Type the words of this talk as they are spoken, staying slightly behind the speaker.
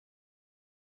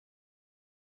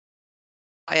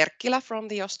Erkkilä from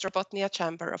the Ostrobothnia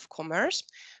Chamber of Commerce.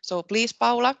 So please,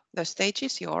 Paula, the stage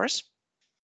is yours.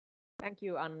 Thank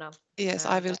you, Anna. Yes,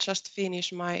 I will just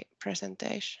finish my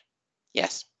presentation.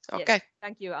 Yes, okay. Yes,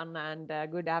 thank you, Anna,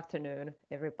 and good afternoon,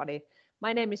 everybody.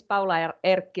 My name is Paula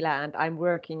Erkkilä, and I'm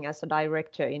working as a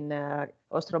director in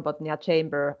Ostrobothnia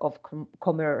Chamber of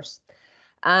Commerce.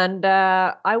 And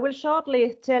I will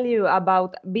shortly tell you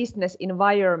about business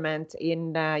environment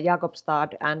in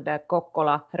Jakobstad and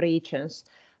Kokkola regions.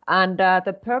 And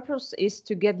the purpose is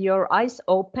to get your eyes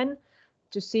open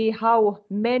to see how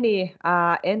many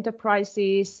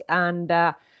enterprises and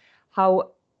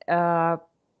how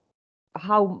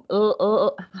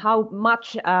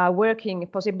much working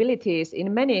possibilities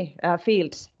in many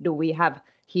fields do we have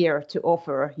here to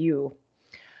offer you.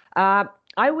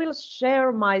 I will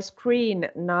share my screen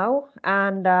now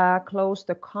and close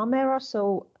the camera,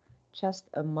 so just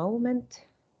a moment.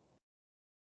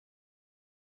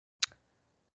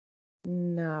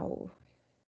 Now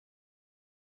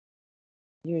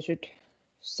you should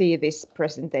see this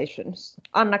presentation.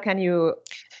 Anna, can you?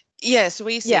 Yes,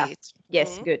 we see it.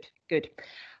 Yes, good.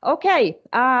 Okay,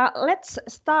 let's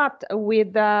start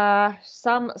with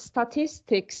some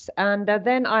statistics, and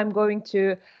then I'm going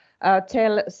to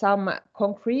tell some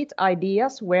concrete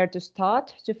ideas where to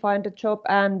start to find a job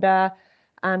and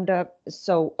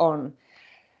so on.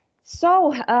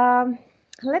 So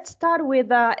let's start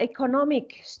with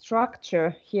economic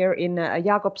structure here in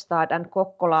Jakobstad and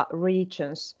Kokkola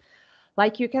regions.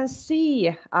 Like you can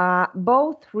see,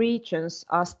 both regions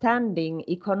are standing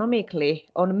economically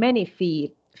on many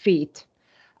feet,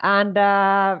 and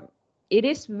it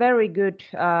is very good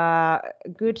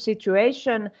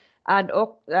situation, and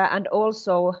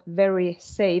also very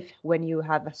safe when you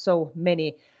have so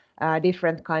many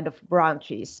different kind of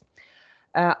branches.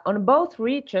 On both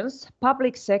regions,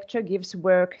 public sector gives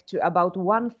work to about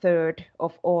 1/3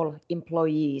 of all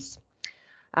employees.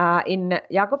 In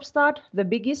Jakobstad, the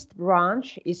biggest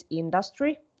branch is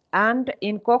industry, and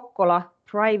in Kokkola,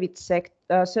 private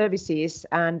services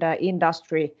and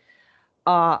industry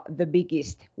are the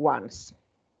biggest ones.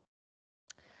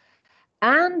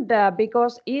 And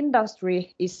because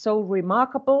industry is so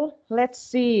remarkable, let's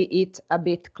see it a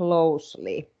bit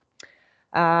closely.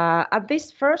 At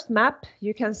this first map,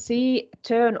 you can see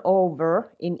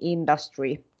turnover in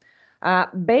industry.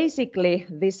 Basically,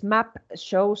 this map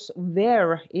shows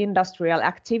where industrial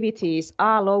activities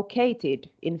are located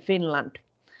in Finland.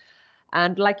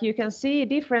 And like you can see,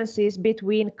 differences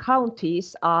between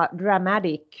counties are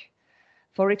dramatic.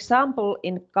 For example,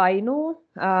 in Kainuu,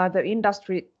 the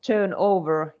industry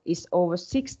turnover is over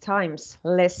 6 times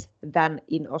less than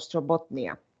in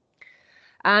Ostrobothnia.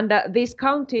 And these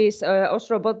counties,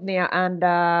 Ostrobothnia and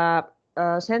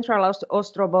Central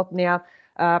Ostrobothnia,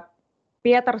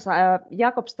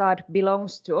 Jakobstad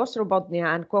belongs to Ostrobothnia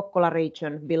and Kokkola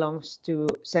region belongs to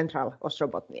Central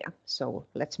Ostrobothnia. So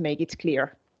let's make it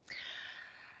clear.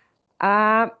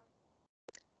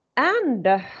 And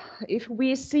if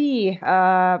we see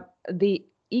the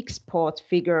export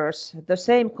figures, the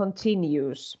same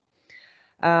continues.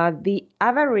 The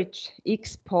average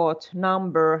export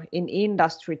number in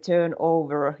industry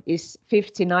turnover is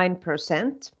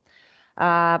 59%.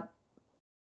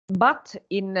 But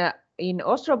in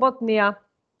Ostrobothnia,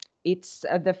 it's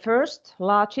the fourth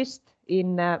largest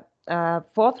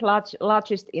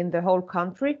in the whole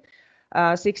country,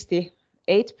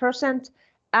 68%,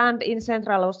 and in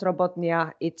Central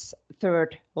Ostrobothnia, it's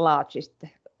third largest,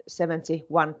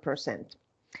 71%.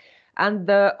 And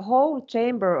the whole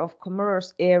Chamber of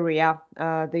Commerce area,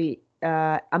 the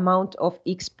amount of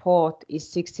export is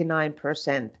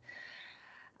 69%.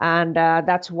 And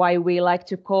that's why we like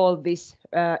to call this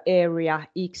area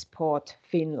Export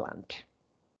Finland.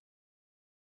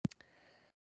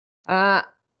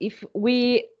 If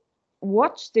we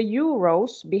watch the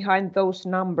euros behind those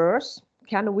numbers,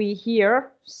 can we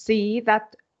here see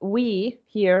that we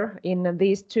here in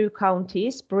these two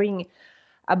counties bring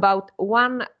about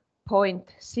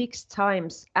 1.6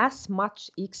 times as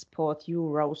much export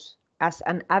euros as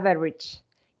an average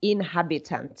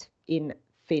inhabitant in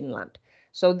Finland.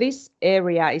 So this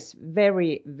area is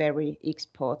very, very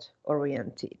export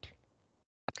oriented.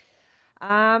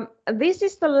 This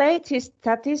is the latest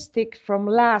statistic from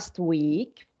last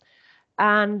week,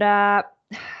 and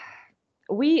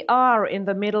we are in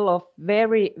the middle of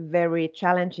very, very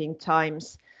challenging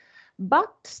times,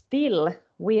 but still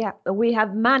we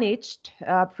have managed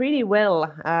pretty well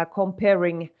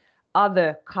comparing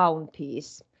other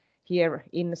counties here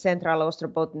in Central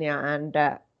Ostrobothnia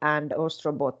and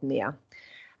Ostrobothnia.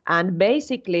 And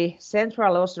basically,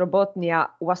 Central Ostrobothnia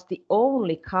was the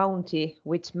only county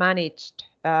which managed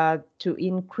to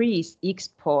increase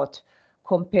export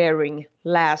comparing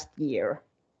last year.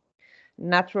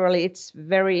 Naturally, it's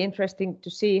very interesting to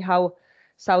see how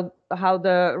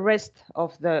the rest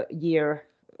of the year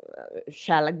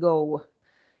shall go.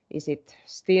 Is it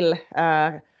still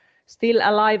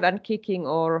alive and kicking,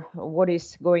 or what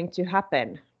is going to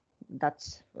happen?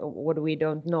 That's what we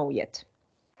don't know yet.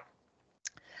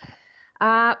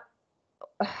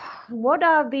 What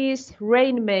are these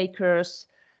rainmakers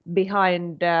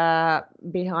behind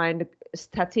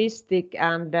statistic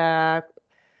and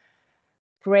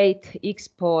great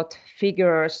export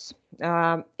figures?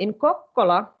 In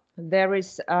Kokkola, there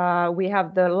is we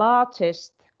have the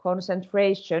largest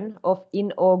concentration of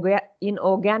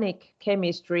inorganic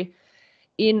chemistry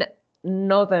in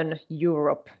Northern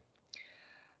Europe.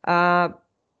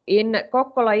 In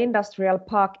Kokkola Industrial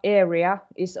Park area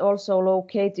is also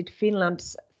located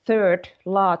Finland's third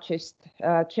largest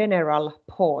general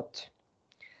port.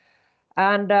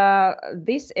 And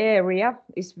this area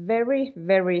is very,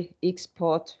 very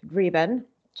export driven.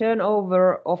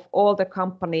 Turnover of all the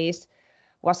companies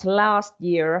was last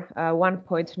year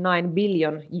 1.9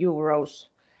 billion euros,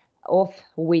 of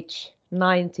which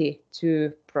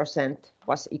 92%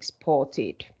 was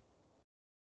exported.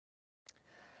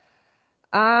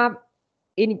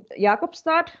 In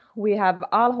Jakobstad, we have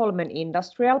Alholmen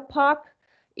Industrial Park.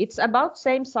 It's about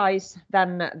same size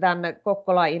than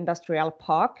Kokkola Industrial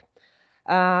Park.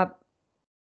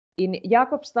 In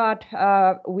Jakobstad,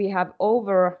 we have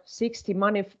over 60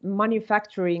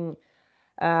 manufacturing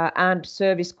and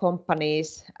service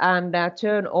companies, and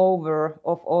turnover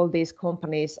of all these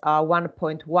companies are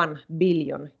 1.1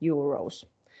 billion euros.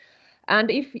 And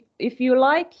if you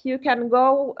like, you can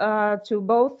go to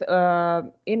both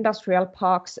industrial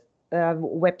parks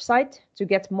website to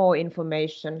get more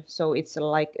information. So it's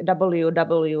like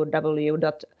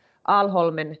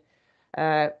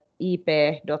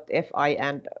www.alholmen.ep.fi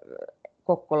and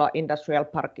Kokkola Industrial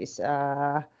Park is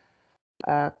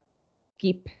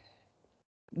kip.fi.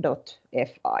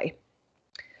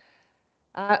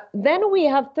 Then we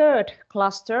have third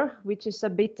cluster, which is a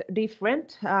bit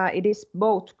different. It is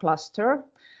boat cluster.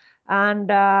 And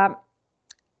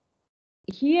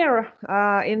here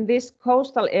in this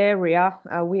coastal area,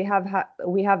 we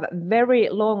have very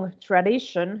long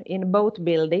tradition in boat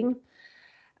building.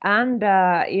 And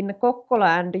in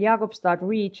Kokkola and Jakobstad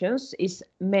regions is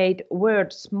made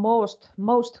world's most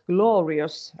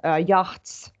glorious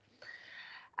yachts.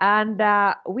 And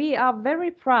we are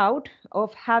very proud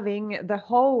of having the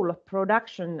whole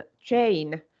production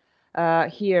chain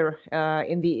here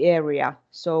in the area.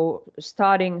 So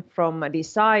starting from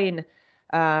design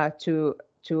to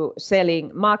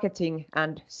selling, marketing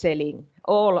and selling,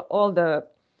 all the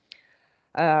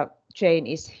chain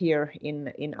is here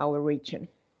in our region.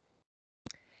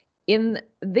 In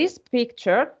this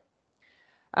picture,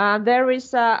 there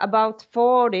is about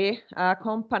 40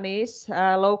 companies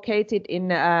located in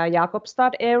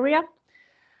Jakobstad area.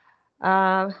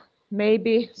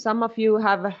 Maybe some of you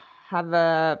have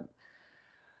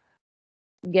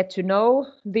get to know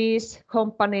these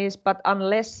companies, but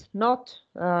unless not,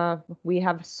 we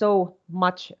have so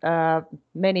much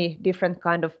many different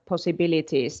kind of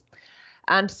possibilities.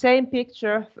 And same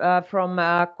picture from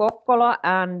Kokkola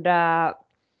and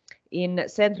in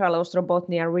Central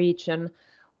Ostrobothnia region.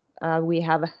 We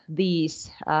have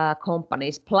these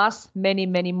companies plus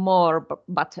many more,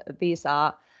 but these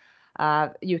are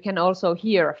you can also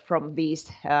hear from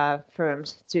these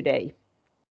firms today.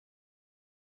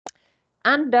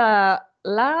 And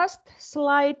last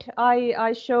slide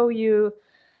I show you,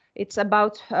 it's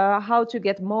about how to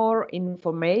get more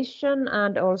information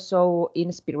and also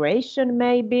inspiration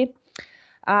maybe.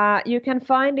 You can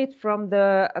find it from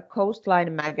the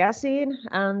Coastline magazine,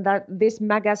 and that this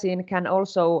magazine can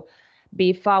also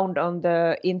be found on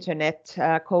the internet,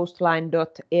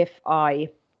 coastline.fi.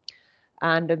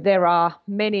 And there are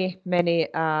many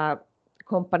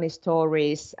company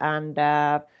stories, and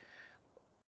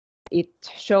it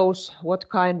shows what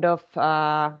kind of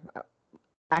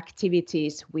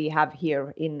activities we have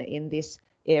here in this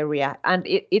area. And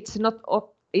it's not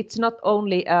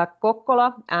only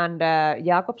Kokkola and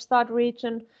Jakobstad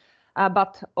region,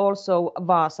 but also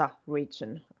Vaasa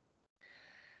region.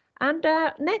 And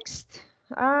next,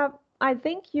 I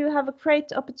think you have a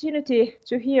great opportunity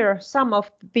to hear some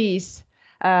of these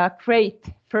great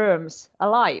firms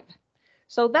alive.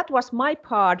 So that was my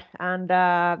part, and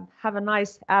have a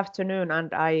nice afternoon,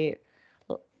 and I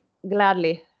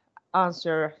gladly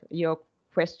answer your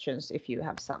questions if you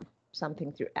have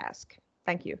something to ask.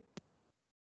 Thank you.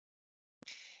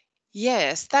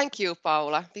 Yes, thank you,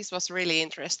 Paula. This was really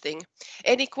interesting.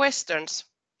 Any questions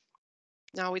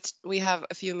Now we have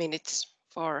a few minutes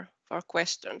for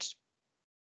questions.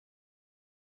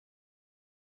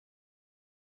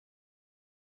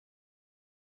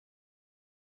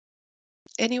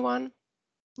 Anyone?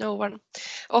 No one?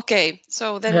 Okay,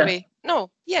 so then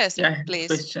yes, please.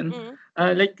 Question.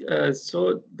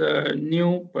 So the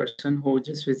new person who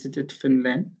just visited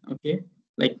Finland, okay,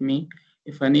 like me,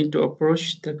 if I need to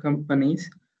approach the companies,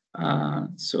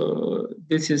 so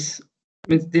this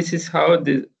is how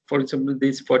for example,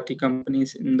 these 40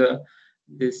 companies in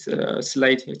this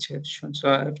slide here shown. So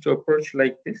I have to approach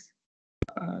like this.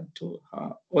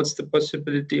 What's the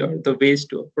possibility or the ways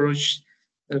to approach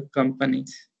the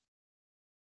companies?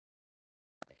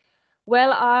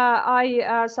 Well,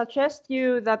 I suggest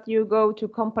you that you go to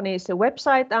company's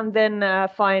website and then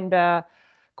find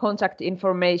contact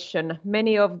information.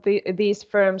 Many of these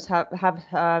firms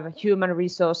have human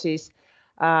resources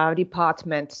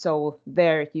department, so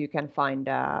there you can find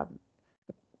a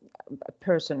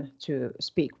person to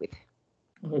speak with.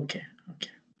 Okay.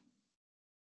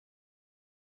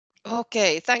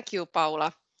 Okay, thank you,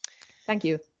 Paula. Thank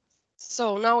you.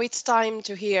 So now it's time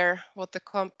to hear what the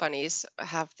companies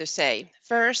have to say.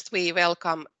 First, we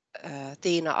welcome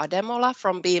Tiina Ademola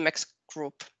from Beamex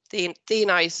Group.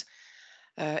 Tiina is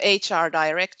HR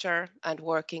director and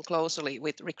working closely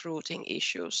with recruiting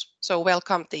issues. So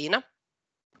welcome, Tiina.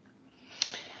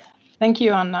 Thank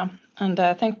you, Anna, and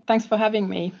thanks for having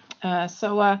me. I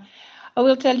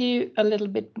will tell you a little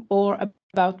bit more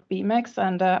about Beamex,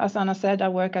 and as Anna said, I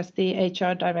work as the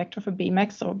HR director for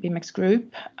Beamex or Beamex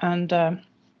Group, and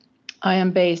I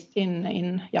am based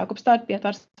in Jakobstad,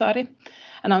 Pietarsaari,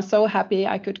 and I'm so happy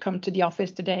I could come to the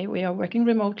office today. We are working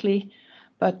remotely,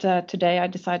 but today I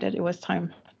decided it was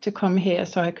time to come here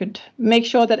so I could make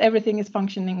sure that everything is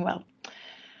functioning well.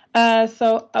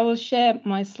 So I will share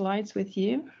my slides with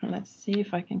you. Let's see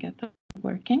if I can get that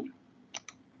working.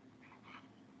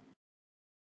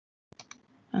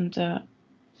 And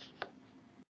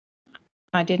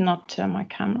I did not turn my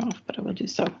camera off, but I will do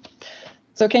so.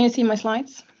 So can you see my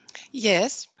slides?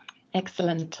 Yes.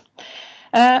 Excellent.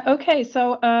 Okay,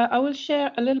 so I will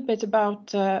share a little bit about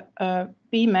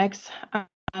Beamex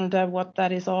and what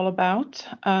that is all about.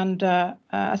 And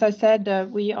as I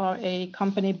said, we are a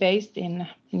company based in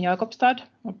Jakobstad,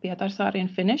 or Pietarsaari in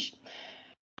Finnish.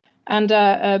 And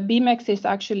Beamex is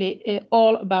actually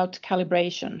all about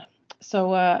calibration.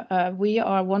 So we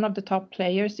are one of the top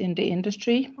players in the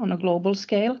industry on a global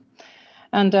scale.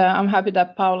 And I'm happy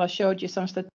that Paula showed you some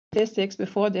statistics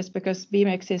before this, because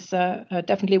Beamex is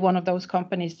definitely one of those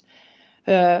companies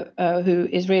who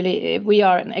is really, we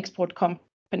are an export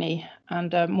company,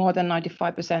 and more than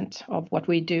 95% of what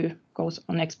we do goes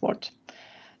on export.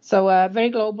 So a very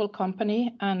global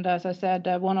company, and as I said,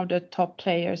 one of the top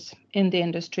players in the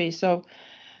industry. So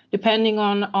depending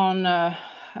on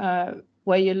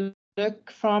where you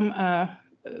look from,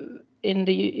 in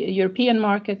the European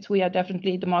markets, we are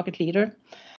definitely the market leader.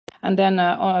 And then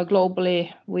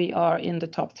globally, we are in the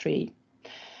top 3.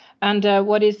 And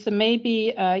what is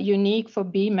maybe unique for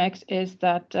Beamex is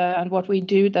that, and what we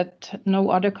do that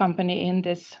no other company in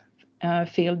this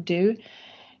field do,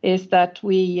 is that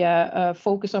we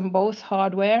focus on both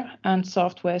hardware and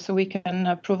software, so we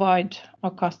can provide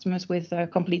our customers with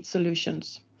complete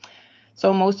solutions.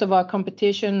 So most of our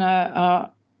competition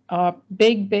are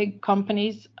big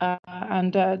companies,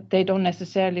 and they don't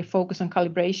necessarily focus on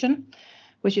calibration,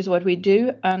 which is what we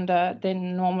do. And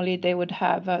then normally they would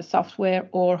have software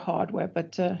or hardware,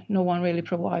 but no one really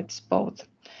provides both.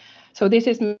 So this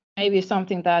is maybe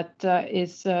something that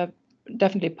is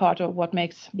definitely part of what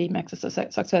makes Beamex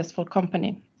a successful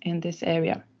company in this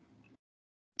area.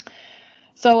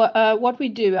 So what we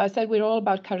do, I said we're all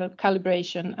about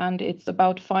calibration, and it's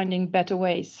about finding better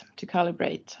ways to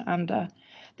calibrate. And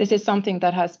this is something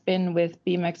that has been with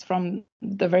Beamex from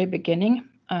the very beginning,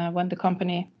 when the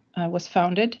company was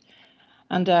founded.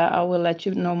 And I will let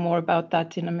you know more about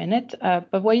that in a minute.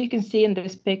 But what you can see in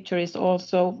this picture is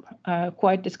also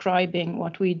quite describing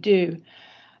what we do.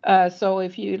 So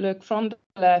if you look from the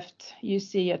left, you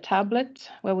see a tablet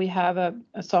where we have a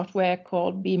software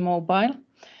called BeMobile,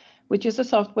 which is a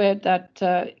software that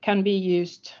can be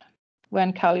used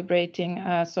when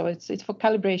calibrating. So it's for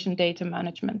calibration data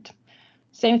management.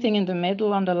 Same thing in the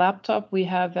middle on the laptop, we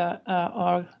have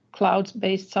our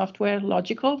cloud-based software,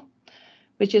 Logical,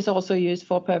 which is also used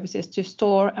for purposes to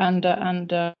store and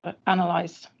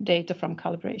analyze data from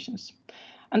calibrations.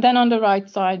 And then on the right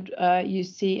side, you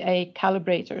see a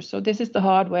calibrator. So this is the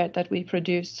hardware that we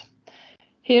produce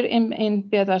here in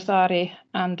Pietarsaari,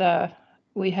 and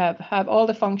we have all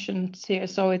the functions here.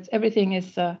 So everything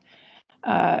is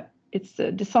it's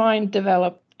designed,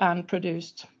 developed, and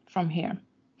produced from here.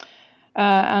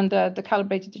 And the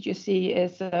calibrator that you see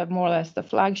is more or less the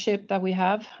flagship that we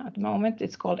have at the moment.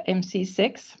 It's called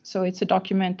MC6, so it's a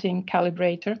documenting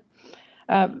calibrator,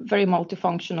 very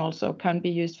multifunctional, so can be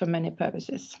used for many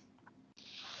purposes.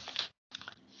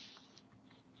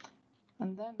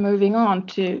 And then moving on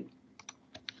to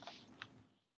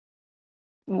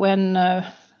when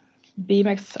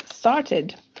Beamex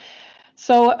started.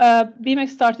 So Beamex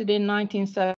started in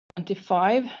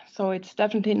 1975, so it's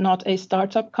definitely not a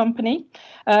startup company.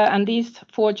 And these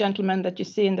four gentlemen that you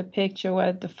see in the picture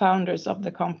were the founders of the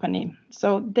company.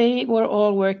 So they were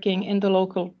all working in the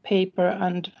local paper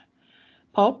and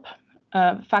pulp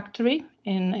factory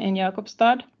in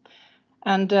Jakobstad.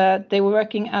 And they were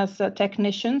working as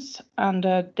technicians, and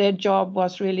their job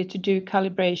was really to do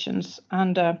calibrations.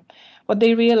 And what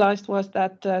they realized was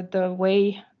that the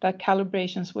way that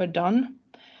calibrations were done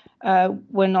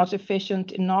were not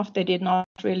efficient enough. They did not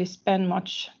really spend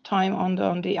much time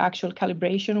on the actual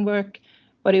calibration work,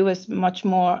 but it was much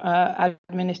more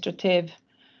administrative,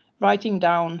 writing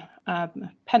down,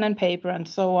 pen and paper and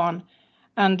so on.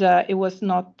 And it was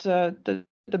not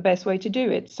the best way to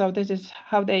do it. So this is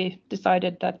how they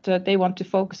decided that they want to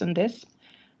focus on this.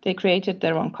 They created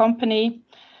their own company,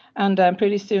 and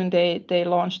pretty soon they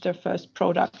launched their first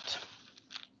product,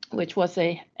 which was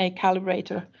a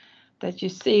calibrator that you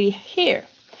see here.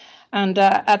 And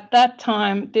at that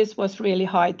time, this was really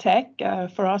high tech.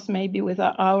 For us, maybe with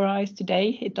our eyes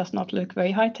today, it does not look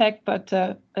very high tech, but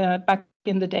back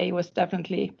in the day, it was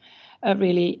definitely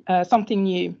really something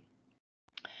new.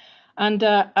 And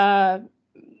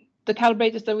the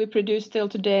calibrators that we produce still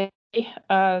today,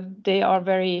 they are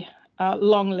very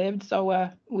long-lived.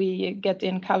 So we get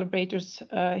in calibrators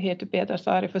here to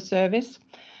Pietarsaari for service.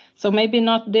 So maybe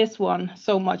not this one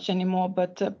so much anymore,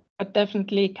 but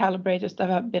definitely calibrators that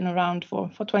have been around for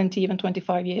 20, even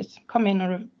 25 years come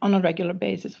in on a regular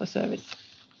basis for service.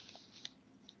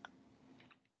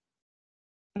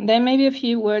 And then maybe a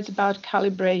few words about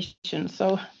calibration.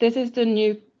 So this is the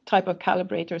new type of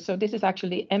calibrator. So this is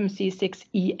actually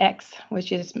MC6EX,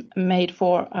 which is made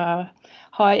for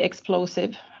high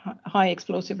explosive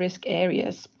risk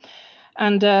areas.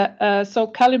 And so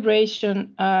calibration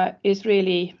is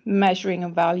really measuring a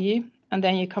value, and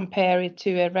then you compare it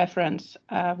to a reference,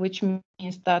 which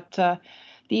means that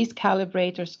these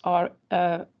calibrators are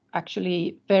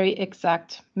actually very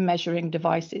exact measuring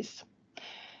devices.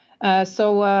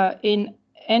 So in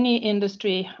any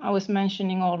industry, I was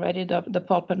mentioning already the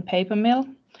pulp and paper mill,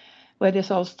 where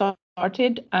this all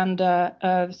started. And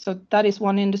so that is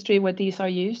one industry where these are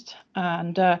used.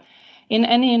 And in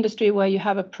any industry where you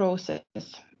have a process,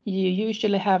 you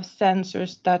usually have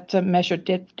sensors that measure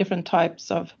different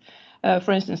types of,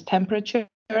 for instance, temperature,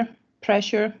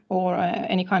 pressure, or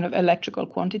any kind of electrical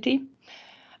quantity.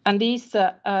 And these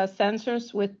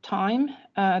sensors with time,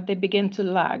 they begin to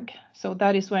lag. So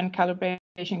that is when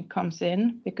calibration comes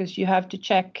in, because you have to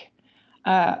check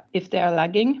if they are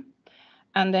lagging.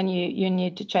 And then you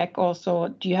need to check also,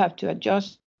 do you have to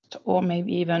adjust or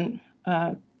maybe even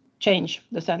change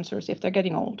the sensors if they're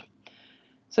getting old.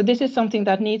 So this is something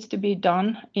that needs to be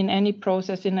done in any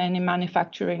process, in any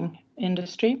manufacturing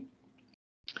industry.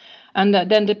 And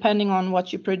then depending on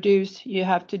what you produce, you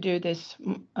have to do this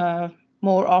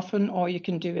more often, or you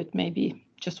can do it maybe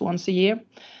just once a year.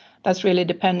 That's really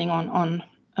depending on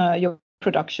your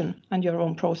production and your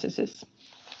own processes.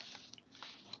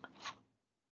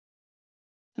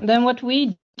 And then what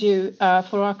we do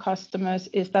for our customers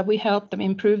is that we help them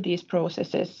improve these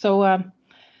processes. So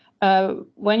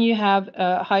when you have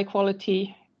high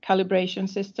quality calibration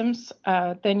systems,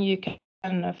 then you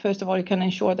can, first of all, you can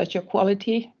ensure that your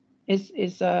quality is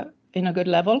in a good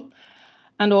level,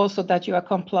 and also that you are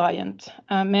compliant.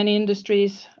 Many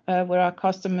industries where our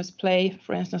customers play,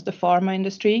 for instance, the pharma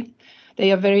industry,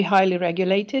 they are very highly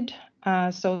regulated.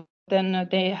 So then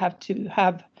they have to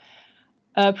have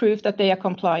proof that they are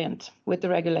compliant with the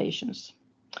regulations.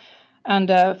 And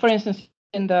for instance,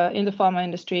 in the pharma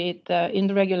industry, in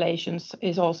the regulations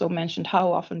is also mentioned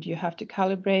how often do you have to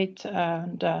calibrate,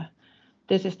 and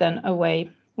this is then a way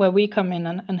where we come in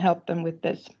and help them with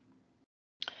this.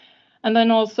 And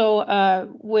then also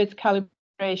with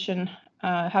calibration,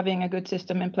 having a good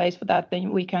system in place for that,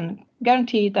 then we can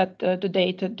guarantee that the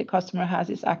data the customer has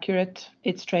is accurate,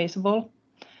 it's traceable.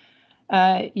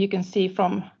 You can see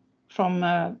from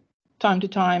time to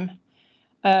time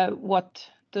what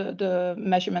the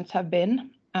measurements have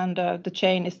been, and the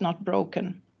chain is not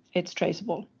broken, it's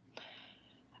traceable.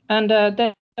 And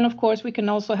then of course we can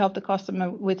also help the customer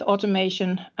with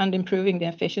automation and improving the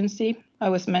efficiency. I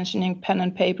was mentioning pen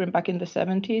and paper back in the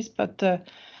 70s, but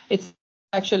it's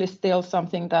actually still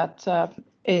something that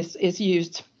is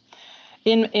used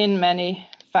in many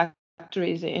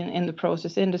factories in the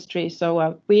process industry.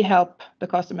 So we help the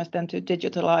customers then to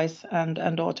digitalize and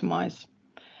automate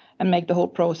and make the whole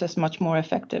process much more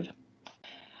effective.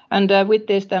 And with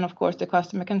this, then of course the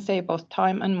customer can save both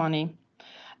time and money.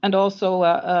 And also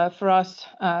for us,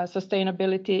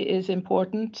 sustainability is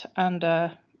important,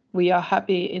 and we are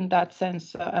happy in that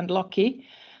sense and lucky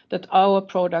that our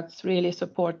products really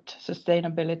support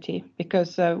sustainability,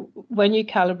 because when you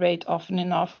calibrate often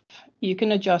enough, you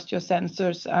can adjust your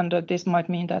sensors, and this might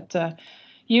mean that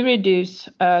you reduce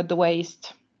the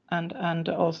waste and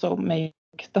also make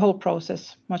the whole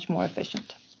process much more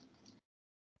efficient.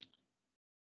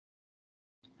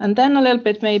 And then a little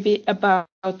bit maybe about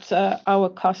our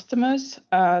customers.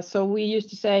 So we used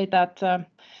to say that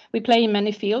we play in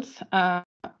many fields,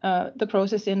 the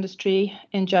process industry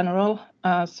in general.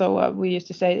 So we used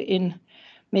to say in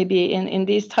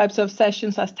these types of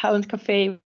sessions as Talent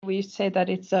Café, we used to say that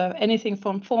it's anything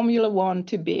from Formula One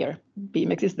to beer.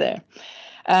 Beamex is there.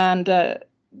 And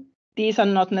these are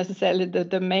not necessarily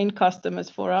the main customers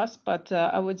for us, but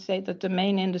I would say that the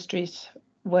main industries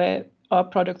where our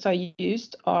products are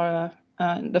used are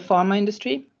the pharma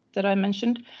industry that I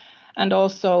mentioned, and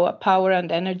also power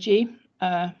and energy,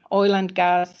 oil and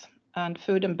gas, and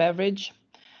food and beverage.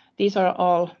 These are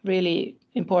all really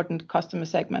important customer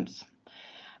segments.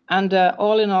 And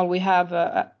all in all, we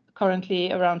have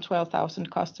currently around 12,000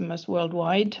 customers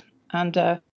worldwide.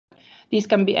 And these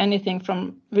can be anything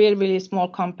from really, really small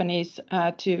companies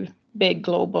to big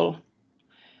global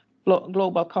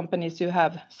companies who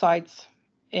have sites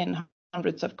in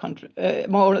hundreds of countries,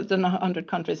 more than 100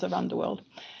 countries around the world.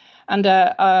 And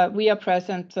we are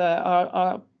present,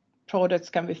 our products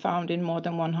can be found in more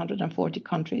than 140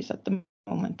 countries at the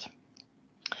moment.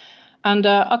 And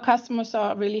our customers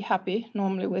are really happy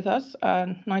normally with us.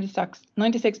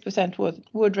 96%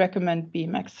 would recommend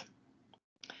Beamex.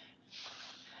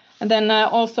 And then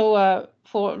also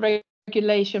for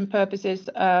regulation purposes,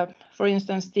 for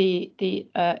instance, the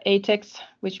ATEX,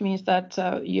 which means that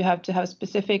you have to have a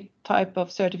specific type of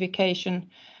certification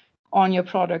on your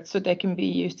product so they can be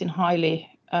used in highly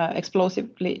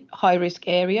explosively high-risk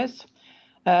areas.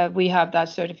 We have that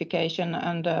certification,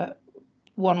 and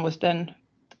one was then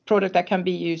the product that can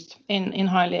be used in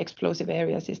highly explosive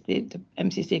areas is the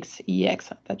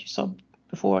MC6EX that you saw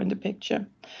before in the picture.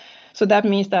 So that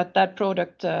means that that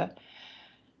product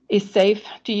is safe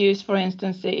to use, for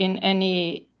instance, in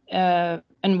any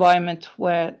environment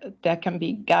where there can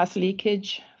be gas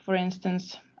leakage, for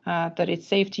instance, that it's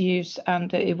safe to use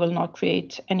and it will not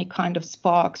create any kind of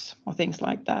sparks or things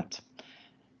like that.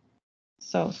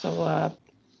 So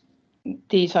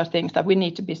these are things that we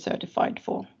need to be certified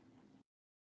for.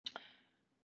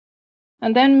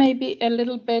 And then maybe a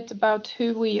little bit about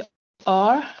who we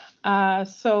are.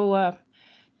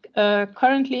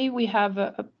 Currently we have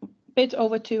a bit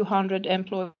over 200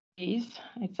 employees.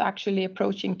 It's actually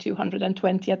approaching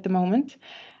 220 at the moment.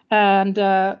 And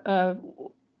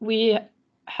we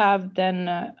have then,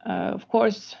 of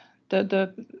course,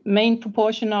 the main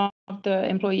proportion of the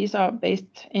employees are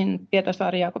based in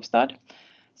Pietarsaari, Jakobstad.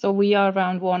 So we are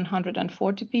around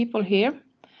 140 people here.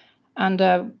 And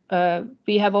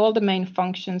we have all the main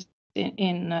functions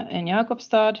in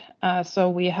Jakobstad. So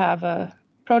we have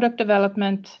product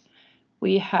development,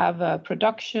 we have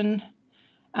production,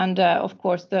 and of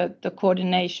course the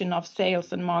coordination of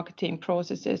sales and marketing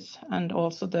processes, and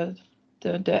also the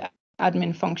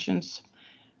admin functions.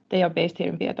 They are based here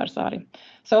in Pietarsaari.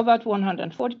 So about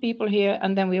 140 people here,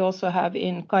 and then we also have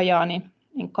in Kajaani,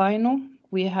 in Kainu,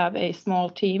 we have a small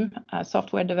team, a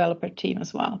software developer team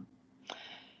as well.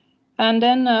 And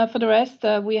then for the rest,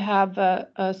 we have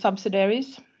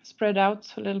subsidiaries spread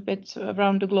out a little bit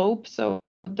around the globe. So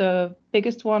the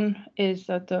biggest one is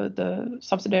the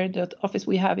subsidiary, the office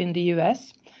we have in the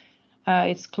US.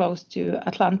 It's close to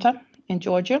Atlanta in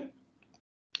Georgia.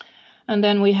 And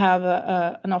then we have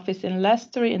an office in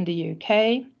Leicester in the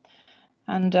UK,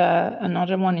 and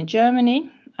another one in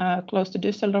Germany, close to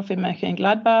Düsseldorf in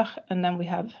Mönchengladbach. And then we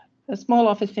have a small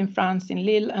office in France in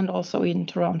Lille, and also in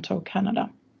Toronto, Canada.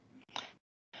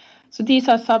 So these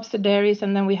are subsidiaries,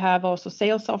 and then we have also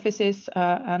sales offices,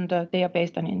 and they are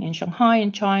based in Shanghai,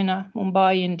 in China,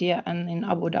 Mumbai, India, and in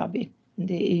Abu Dhabi, in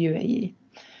the UAE.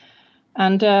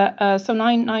 And so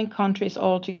nine countries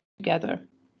all together.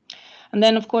 And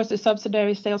then, of course, the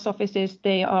subsidiary sales offices,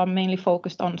 they are mainly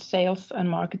focused on sales and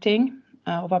marketing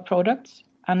of our products.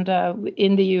 And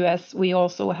in the US, we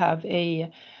also have a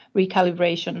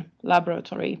recalibration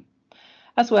laboratory,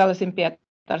 as well as in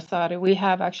Pietarsaari. We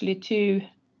have actually two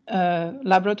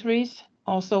laboratories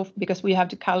also because we have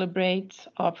to calibrate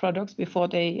our products before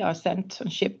they are sent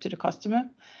and shipped to the customer.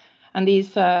 And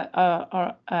these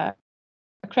are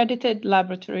accredited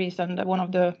laboratories and one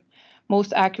of the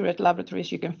most accurate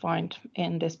laboratories you can find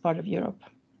in this part of Europe.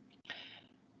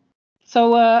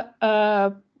 So,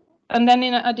 and then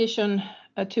in addition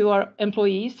to our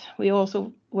employees, we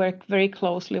also work very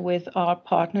closely with our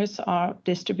partners, our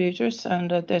distributors,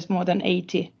 and there's more than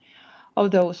 80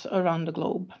 of those around the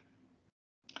globe.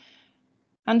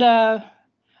 And our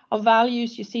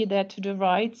values, you see there to the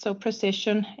right, so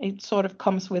precision, it sort of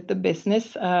comes with the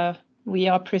business. We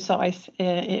are precise,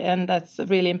 and that's a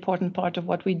really important part of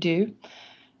what we do.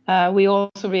 We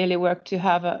also really work to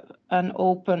have an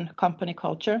open company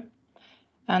culture,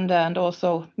 and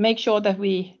also make sure that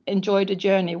we enjoy the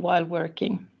journey while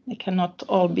working. It cannot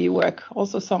all be work,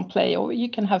 also some play, or you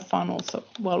can have fun also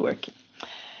while working.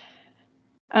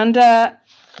 And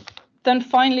then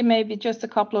finally, maybe just a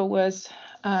couple of words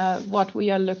what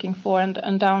we are looking for,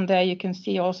 and down there you can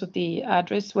see also the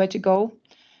address where to go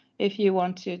if you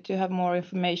want to have more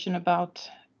information about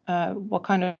what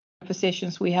kind of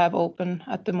positions we have open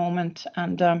at the moment.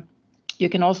 And you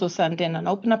can also send in an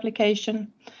open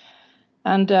application.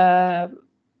 And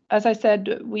as I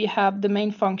said, we have the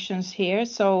main functions here.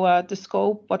 So the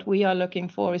scope, what we are looking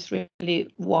for is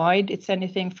really wide. It's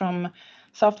anything from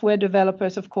software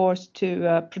developers, of course,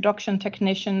 to production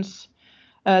technicians.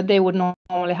 They would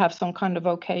normally have some kind of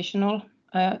vocational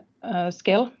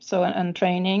skill, so and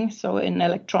training, so in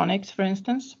electronics, for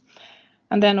instance.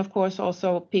 And then, of course,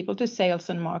 also people to sales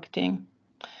and marketing.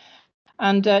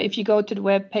 And if you go to the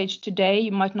web page today,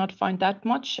 you might not find that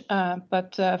much,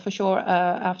 but for sure,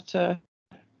 after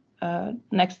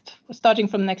starting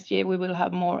from next year, we will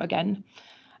have more again.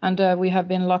 And we have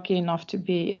been lucky enough to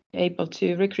be able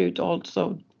to recruit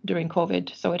also during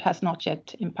COVID, so it has not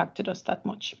yet impacted us that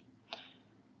much.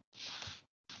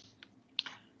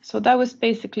 So that was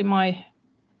basically my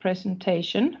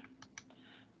presentation.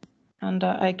 And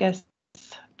I guess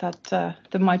that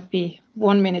there might be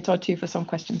 1 minute or two for some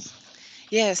questions.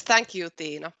 Yes, thank you,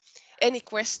 Tiina. Any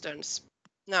questions?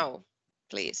 No,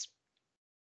 please.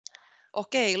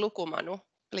 Okay, Lukumanu,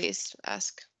 please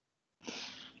ask.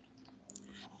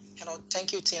 Hello,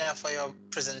 thank you, Tiina, for your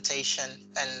presentation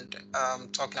and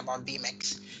talking about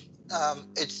Beamex.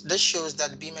 This shows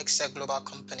that Beamex is a global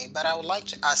company, but I would like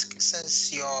to ask,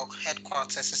 since your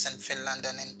headquarters is in Finland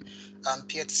and in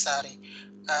Pietarsaari,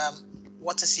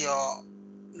 what is your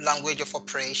language of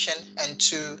operation? And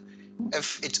two,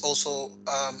 if it's also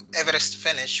Everest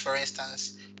Finnish, for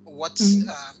instance, what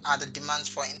are the demands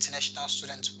for international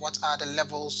students? What are the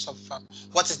levels of,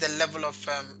 what is the level of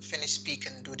Finnish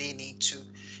speaking do they need to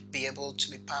be able to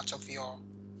be part of your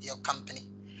company?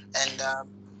 And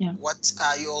what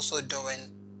are you also doing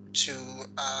to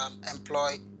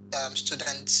employ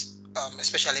students,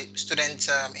 especially students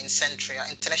in Centria,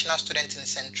 international students in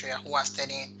Centria who are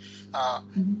studying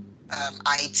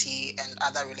IT and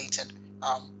other related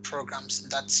programs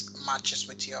that matches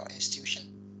with your institution?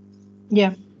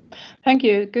 Yeah, thank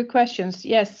you. Good questions.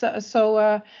 Yes,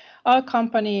 so our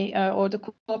company or the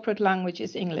corporate language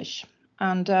is English.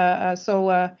 And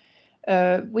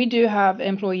we do have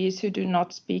employees who do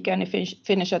not speak any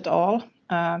Finnish at all.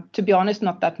 To be honest,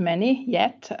 not that many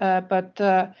yet, but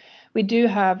we do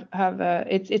have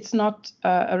it's not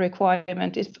a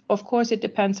requirement. Of course, it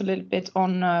depends a little bit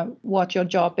on what your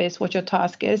job is, what your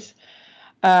task is.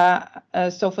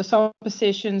 So for some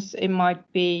positions, it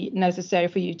might be necessary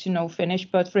for you to know Finnish,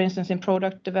 but for instance, in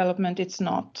product development, it's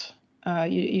not.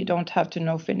 You don't have to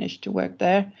know Finnish to work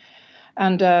there.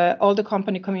 And all the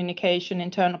company communication,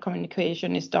 internal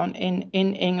communication is done in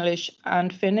English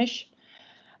and Finnish.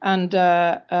 And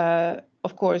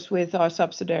of course, with our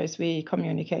subsidiaries, we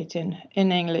communicate in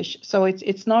English. So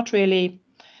it's not really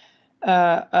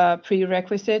a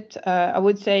prerequisite. I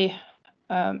would say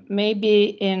maybe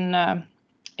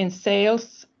in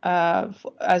sales,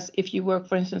 as if you work,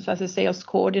 for instance, as a sales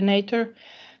coordinator,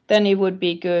 then it would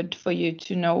be good for you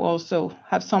to know also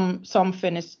have some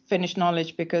Finnish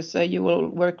knowledge, because you will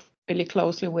work really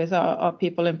closely with our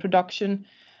people in production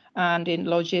and in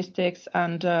logistics,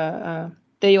 and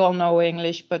they all know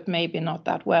English, but maybe not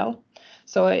that well.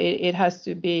 So it has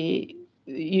to be,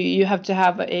 you have to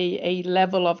have a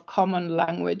level of common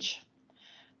language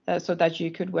so that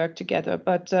you could work together.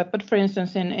 But for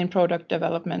instance, in product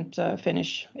development,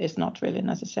 Finnish is not really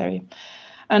necessary.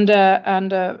 And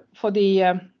for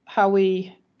the how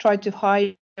we try to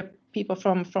hire people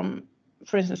from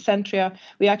for instance, Centria,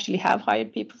 we actually have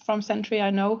hired people from Centria, I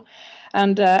know.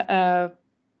 And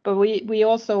but we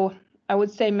also, I would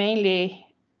say mainly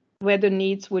where the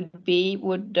needs would be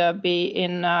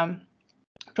in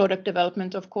product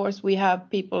development, of course. We have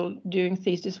people doing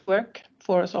thesis work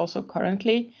for us also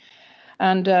currently.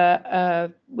 And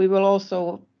we will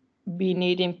also be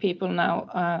needing people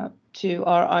now to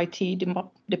our IT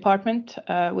department.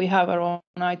 We have our own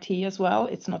IT as well.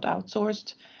 It's not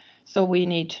outsourced. So we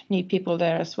need people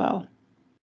there as well.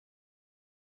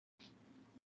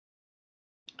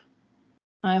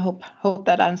 I hope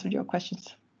that answered your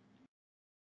questions.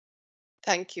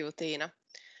 Thank you, Tiina.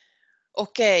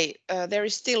 Okay, there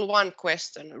is still one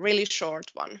question, really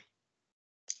short one.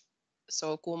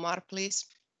 So Kumar, please.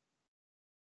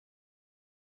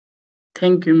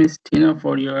 Thank you, Ms. Tiina,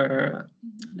 for your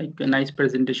a nice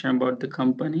presentation about the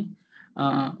company.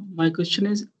 My question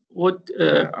is, what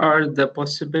are the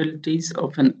possibilities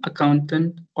of an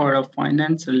accountant or a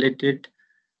finance-related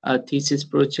thesis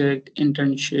project,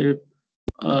 internship,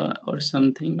 or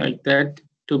something like that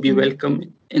to be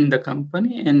welcome in the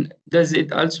company? And does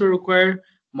it also require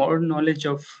more knowledge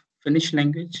of Finnish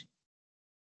language?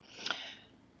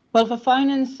 Well, for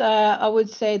finance, I would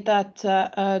say that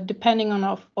depending on,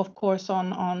 of course,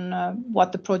 on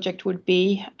what the project would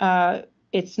be,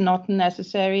 it's not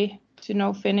necessary to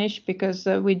know Finnish, because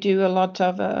we do a lot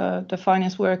of the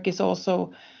finance work is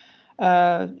also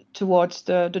towards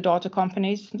the daughter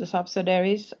companies, the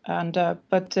subsidiaries. And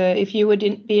but if you would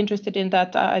be interested in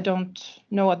that, I don't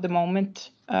know at the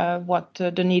moment what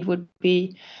the need would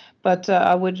be, but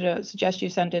I would suggest you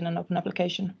send in an open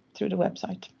application through the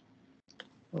website.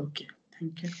 Okay,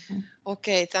 thank you.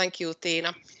 Okay, thank you,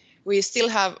 Tiina. We still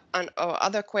have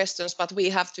other questions, but we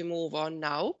have to move on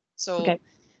now. So okay.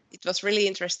 It was really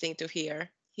interesting to hear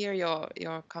your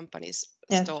company's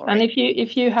story. And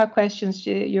if you have questions,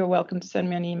 you're welcome to send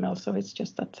me an email. So it's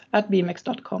just at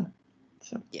beamex.com.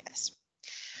 So yes.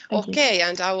 Okay,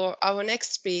 and our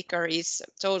next speaker is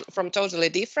from totally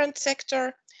different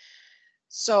sector.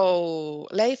 So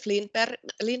Leif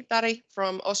Lindberg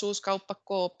from Osuuskauppa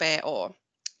KPO.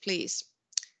 Please,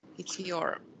 it's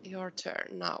your turn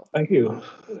now. Thank you.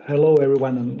 Hello,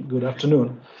 everyone, and good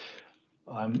afternoon.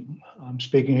 I'm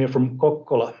speaking here from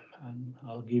Kokkola, and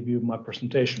I'll give you my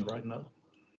presentation right now.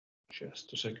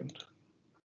 Just a second.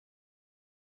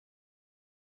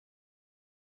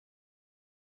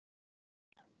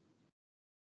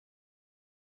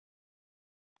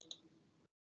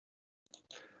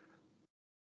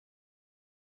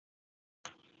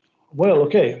 Well,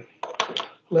 okay,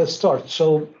 let's start.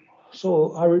 So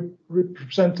I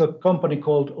represent a company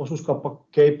called Osuuskauppa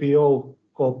KPO,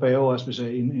 as we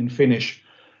say in Finnish.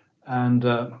 And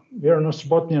we are an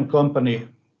Ostrobothnian company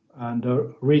and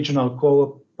a regional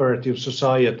cooperative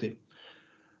society.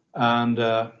 And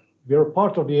we are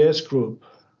part of the S Group.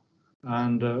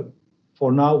 And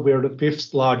for now, we are the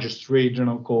 5th largest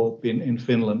regional co-op in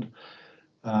Finland.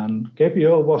 And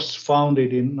KPO was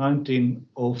founded in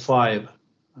 1905.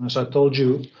 And as I told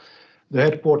you, the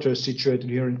headquarters is situated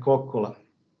here in Kokkola.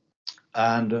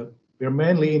 And we're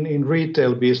mainly in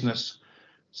retail business.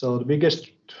 So the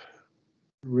biggest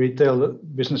retail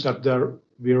business that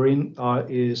we're in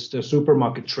is the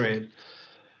supermarket trade.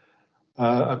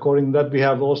 According to that, we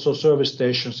have also service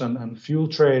stations and fuel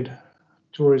trade,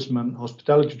 tourism and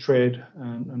hospitality trade,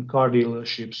 and car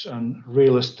dealerships and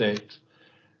real estate.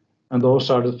 And those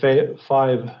are the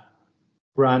 5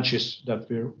 branches that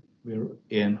we're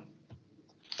in.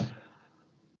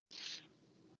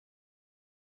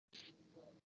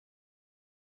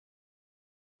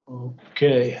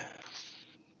 Okay,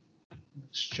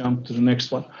 let's jump to the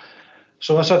next one.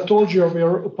 So as I told you, we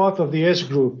are a part of the S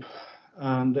Group,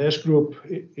 and the S Group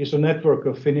is a network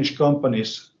of Finnish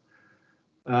companies,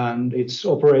 and it's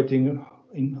operating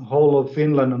in the whole of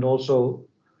Finland, and also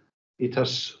it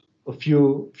has a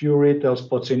few retail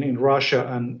spots in Russia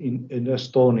and in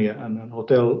Estonia, and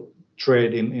hotel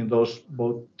trade in those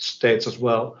both states as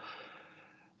well.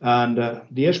 And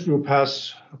the S Group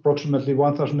has approximately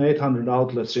 1,800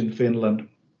 outlets in Finland,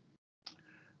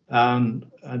 and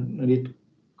it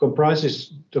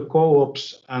comprises the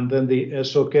co-ops and then the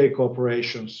SOK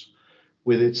corporations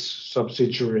with its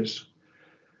subsidiaries.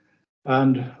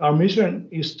 And our mission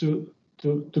is to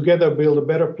together build a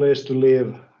better place to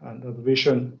live, and the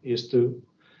vision is to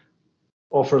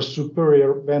offer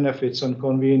superior benefits and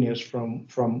convenience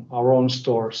from our own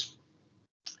stores.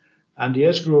 And the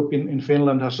S Group in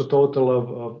Finland has a total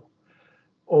of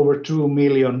over 2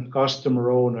 million customer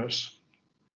owners.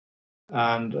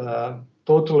 And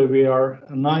totally we are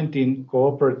 19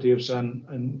 cooperatives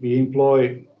and we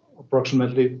employ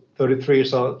approximately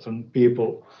 33,000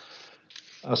 people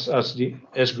as the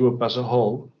S Group as a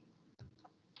whole.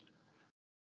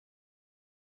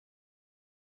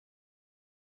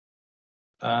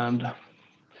 And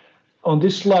on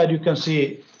this slide you can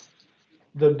see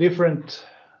the different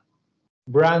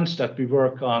brands that we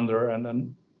work under,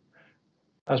 and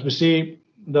as we see,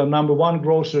 the number one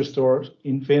grocery store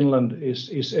in Finland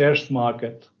is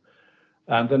S-Market,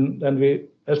 and then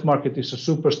S-Market is a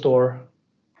superstore,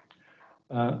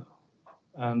 and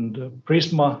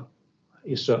Prisma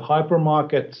is a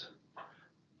hypermarket,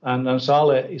 and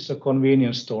Sale is a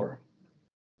convenience store.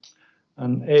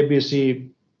 And ABC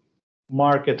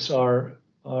markets are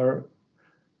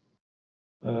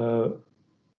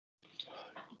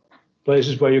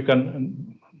places where you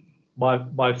can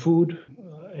buy food,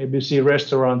 ABC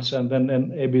restaurants, and then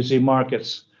ABC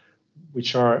markets,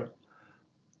 which are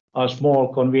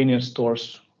small convenience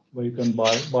stores where you can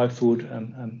buy food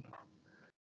and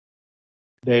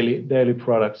daily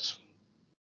products.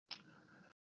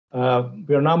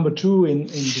 We are number two in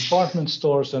department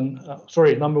stores and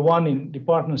number one in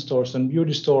department stores and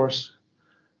beauty stores.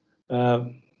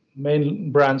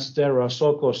 Main brands there are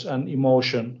Sokos and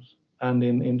Emotion, and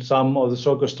in some of the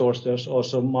Soko stores there's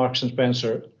also Marks and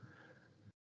Spencer,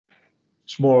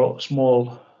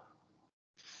 small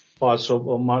parts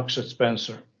of Marks and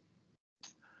Spencer.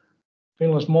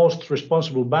 Finland's most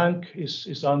responsible bank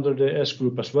is under the S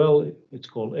Group as well. It's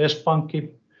called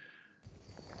S-Pankki.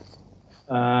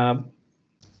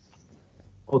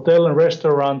 Hotel and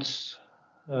restaurants,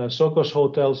 Sokos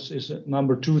Hotels is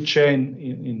number two chain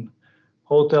in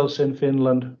hotels in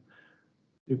Finland.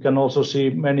 You can also see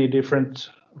many different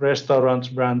restaurants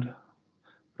brand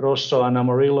Rosso and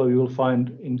Amarillo you will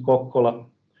find in Kokkola.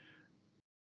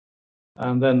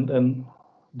 And then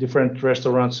different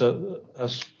restaurants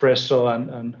Espresso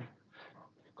and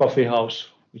Coffee House,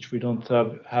 which we don't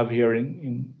have here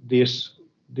in these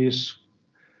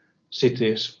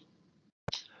cities.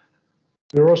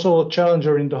 We're also a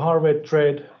challenger in the hardware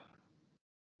trade.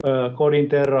 Kodin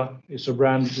Terra is a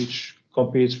brand which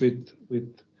competes with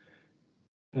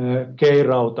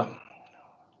K-Rauta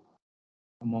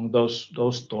among those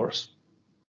stores.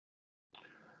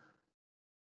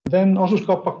 Then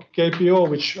Osuuskauppa KPO,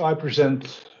 which I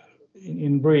present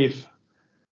in brief.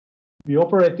 We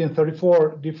operate in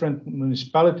 34 different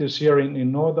municipalities here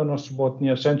in Northern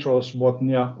Ostrobothnia, Central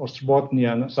Ostrobothnia,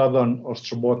 Ostrobothnia, and Southern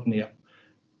Ostrobothnia.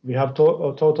 We have a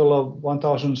total of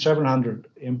 1,700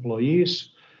 employees,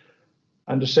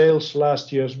 and the sales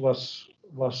last year was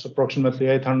approximately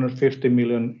 850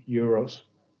 million euros.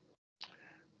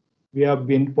 We have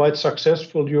been quite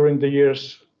successful during the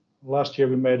years. Last year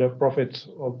we made a profit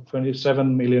of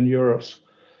 27 million euros,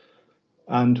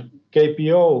 and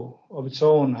KPO of its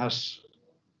own has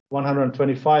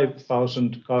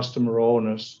 125,000 customer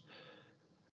owners,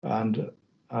 and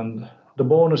the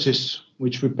bonuses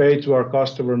which we pay to our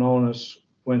customer owners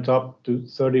went up to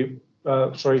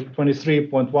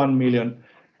 23.1 million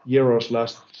euros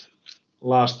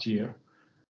last year.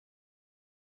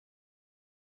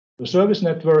 The service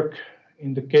network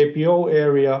in the KPO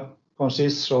area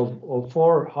consists of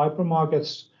 4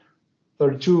 hypermarkets,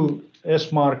 32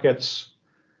 S-Markets,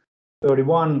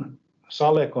 31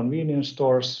 Sale convenience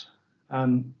stores,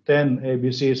 and 10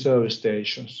 ABC service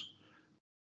stations.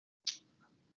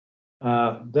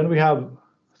 Then we have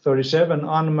 37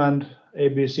 unmanned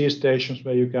ABC stations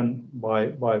where you can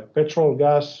buy petrol,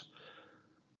 gas,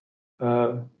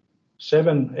 7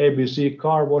 ABC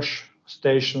car wash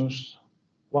stations,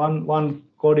 one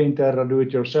Kodin Terra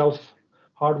do-it-yourself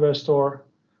hardware store,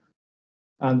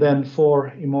 and then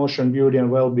 4 Emotion Beauty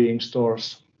and Wellbeing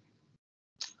stores.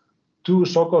 2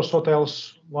 Sokos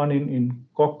hotels, one in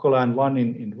Kokkola and one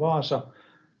in Vaasa,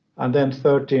 and then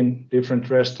 13 different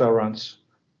restaurants.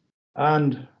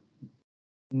 And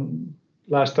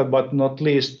last but not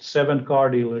least, 7 car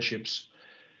dealerships,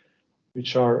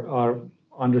 which are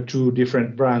under 2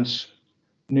 different brands,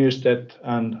 Nystedt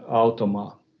and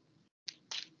Automa.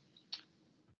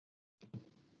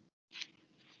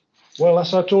 Well,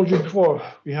 as I told you before,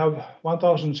 we have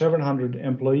 1,700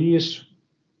 employees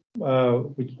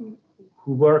who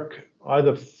work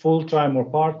either full-time or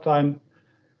part-time,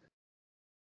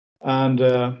 and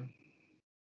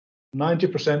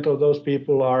 90% of those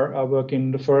people are working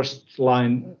in the first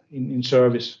line in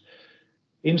service,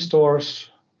 in stores,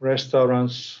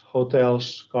 restaurants,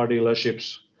 hotels, car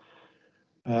dealerships.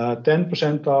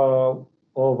 10%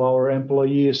 of our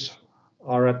employees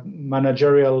are at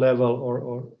managerial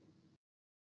level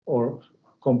or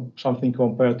something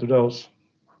compared to those.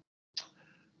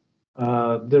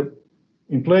 The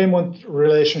employment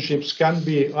relationships can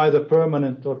be either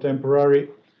permanent or temporary.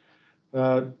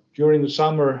 During the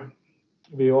summer,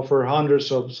 we offer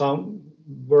hundreds of some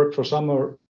work for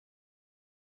summer.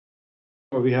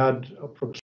 We had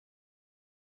approximately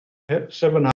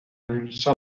 700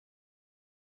 some.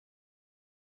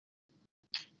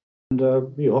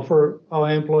 we offer our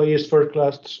employees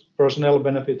first-class personnel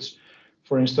benefits,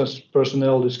 for instance,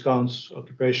 personnel discounts,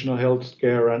 occupational health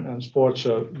care, and sports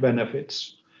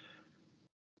benefits.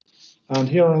 And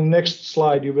here on the next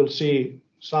slide, you will see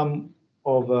some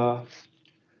of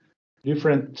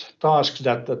different tasks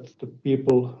that the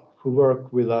people who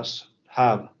work with us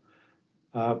have.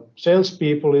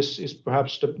 Salespeople is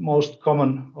perhaps the most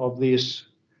common of these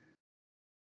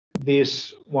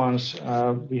ones.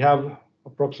 We have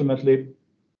approximately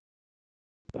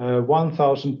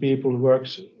 1,000 people who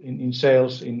works in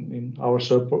sales in our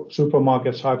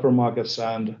supermarkets, hypermarkets,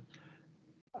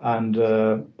 and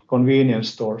convenience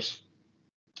stores.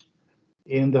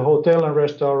 In the hotel and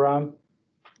restaurant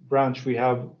branch, we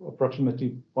have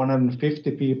approximately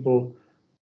 150 people,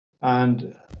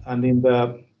 and in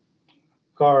the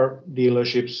car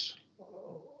dealerships,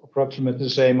 approximately the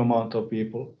same amount of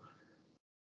people.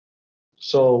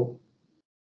 So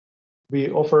we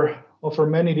offer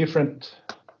many different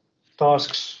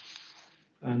tasks,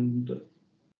 and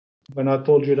when I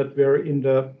told you that we're in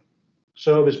the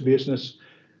service business,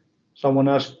 someone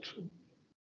asked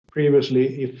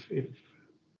previously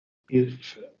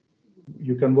if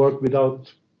you can work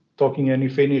without talking any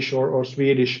Finnish or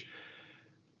Swedish.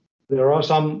 There are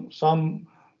some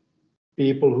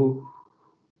people who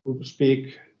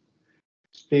speak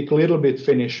a little bit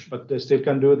Finnish, but they still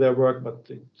can do their work. But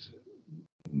it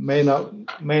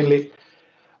mainly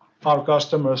our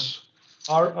customers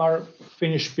are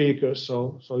Finnish speakers,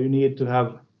 so you need to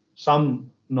have some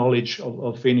knowledge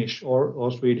of Finnish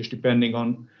or Swedish, depending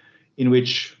on in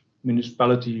which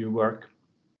municipality you work.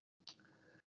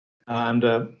 And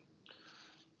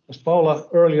as Paula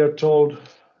earlier told,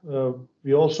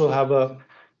 we also have a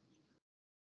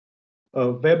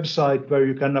website where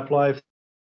you can apply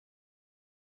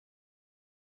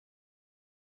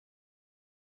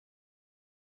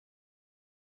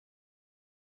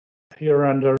here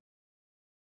under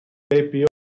APO,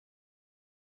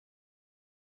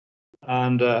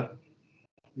 and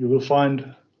you will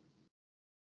find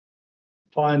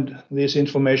this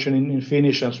information in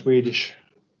Finnish and Swedish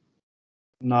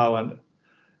now. And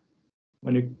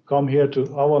when you come here to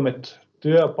Avoimet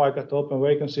työpaikat, open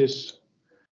vacancies,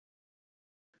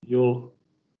 you'll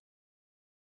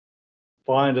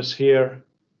find us here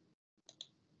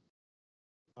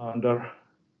under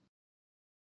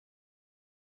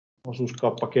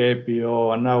Osuuskauppa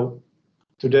KPO, and now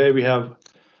today we're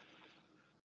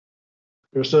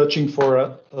searching for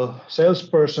a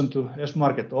salesperson to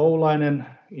S-Market Oulainen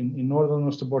in northern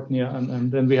Ostrobothnia,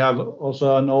 and then we have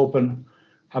also an open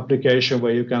application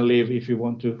where you can leave if you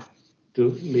want to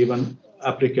leave an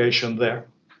application there.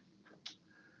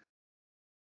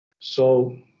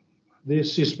 So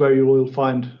this is where you will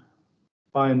find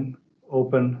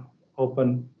open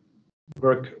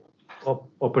work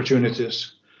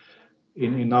opportunities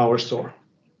in our store.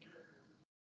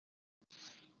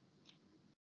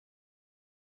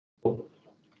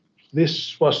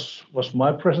 This was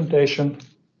my presentation,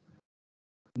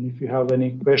 and if you have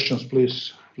any questions,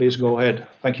 please go ahead.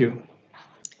 Thank you.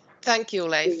 Thank you,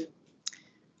 Leif.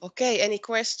 Okay, any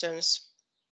questions?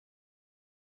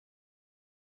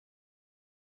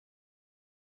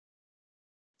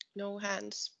 No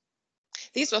hands.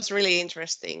 This was really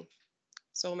interesting.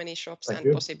 So many shops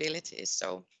and possibilities.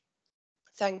 So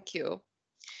thank you.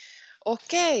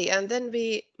 Okay, and then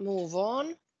we move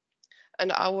on.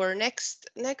 And our next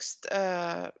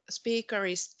speaker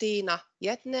is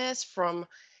Gäddnäs from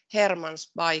Herrmans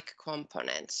Bike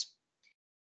Components.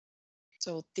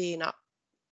 So Tiina,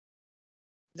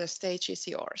 the stage is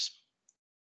yours.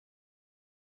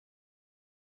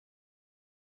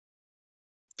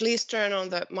 Please turn on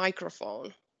the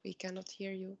microphone. We cannot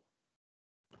hear you.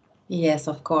 Yes,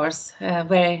 of course.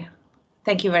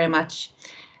 Thank you very much.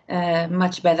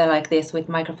 Much better like this with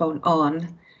microphone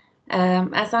on.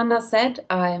 As Anna said,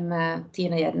 I'm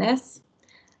Tiina Gäddnäs,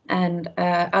 and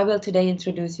I will today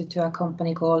introduce you to a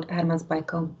company called Herrmans Bike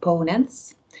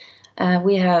Components.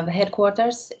 We have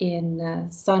headquarters in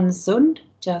Sandsund,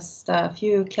 just a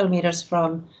few kilometers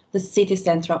from the city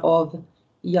center of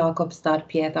Jakobstad,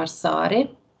 Pietarsaari.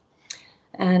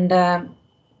 And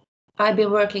I've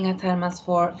been working at Herrmans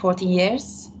for 14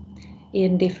 years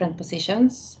in different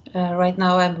positions. Right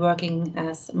now I'm working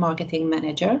as marketing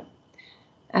manager.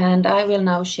 And I will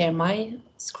now share my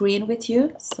screen with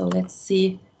you. So let's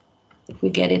see if we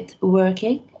get it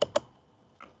working.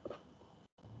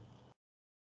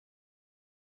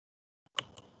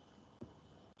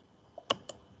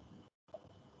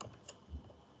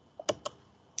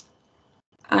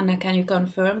 Anna, can you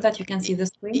confirm that you can see the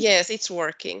screen? Yes, it's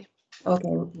working.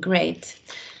 Okay, great.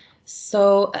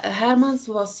 So Herrmans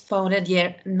was founded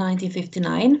year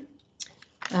 1959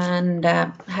 and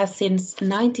has since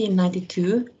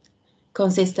 1992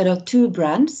 consisted of 2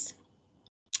 brands,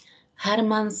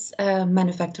 Herrmans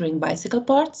manufacturing bicycle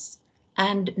parts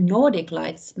and Nordic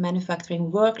Lights manufacturing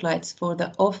work lights for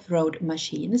the off-road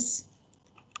machines.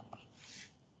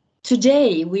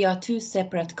 Today we are 2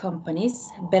 separate companies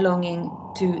belonging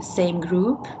to same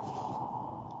group.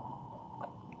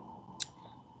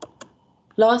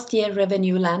 Last year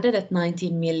revenue landed at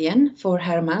 19 million for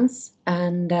Herrmans,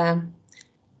 and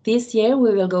this year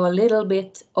we will go a little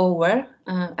bit over,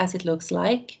 as it looks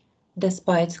like,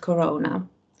 despite Corona.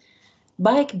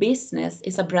 Bike business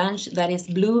is a branch that is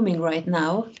blooming right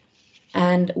now,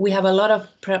 and we have a lot of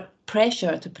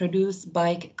pressure to produce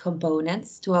bike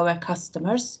components to our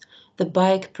customers, the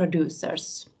bike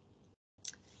producers.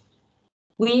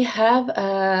 We have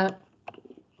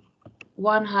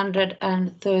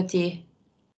 130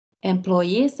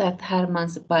 employees at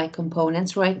Herrmans Bike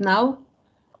Components right now,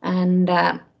 and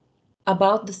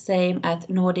about the same at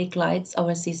Nordic Lights,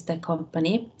 our sister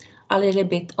company, a little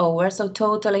bit over, so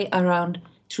totally around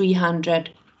 300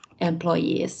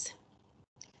 employees.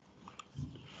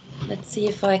 Let's see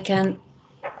if I can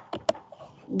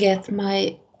get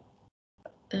my,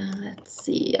 let's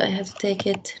see, I have to take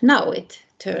it, now it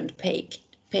turned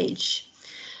page.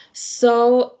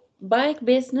 So bike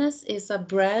business is a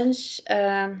branch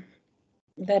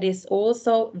that is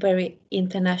also very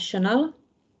international.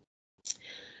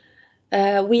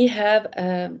 We have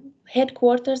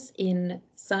headquarters in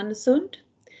Sandsund,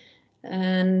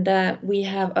 and we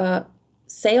have a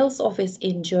sales office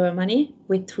in Germany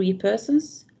with 3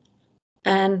 persons.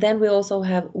 And then we also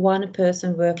have 1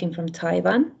 person working from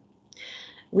Taiwan.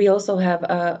 We also have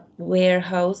a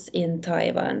warehouse in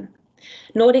Taiwan.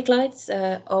 Nordic Lights,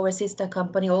 our sister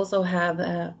company, also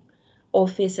have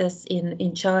offices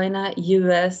in China,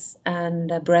 US,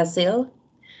 and Brazil.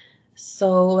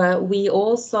 So we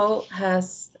also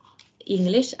has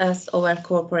English as our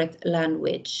corporate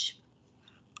language.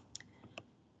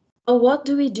 So what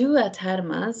do we do at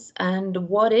Herrmans, and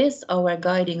what is our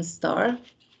guiding star?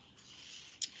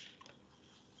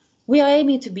 We are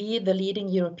aiming to be the leading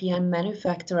European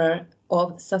manufacturer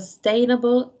of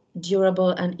sustainable, durable,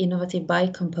 and innovative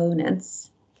bike components.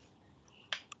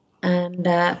 And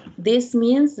this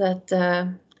means that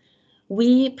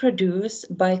we produce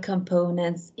bike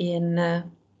components in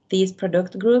these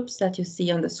product groups that you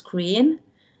see on the screen: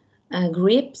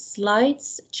 grips,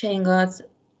 lights, chain guards,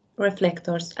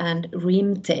 reflectors, and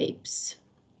rim tapes.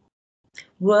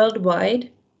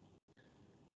 Worldwide,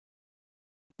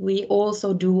 we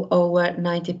also do over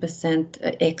 90%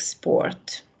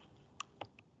 export.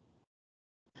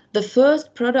 The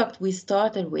first product we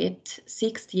started with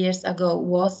 6 years ago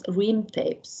was rim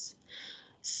tapes.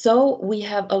 So we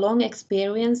have a long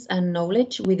experience and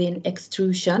knowledge within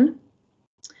extrusion.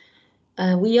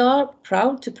 We are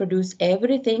proud to produce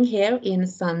everything here in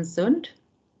Sandsund.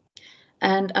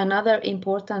 And another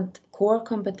important core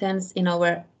competence in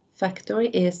our factory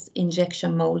is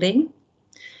injection molding.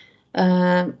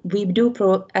 We do,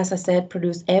 as I said,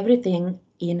 produce everything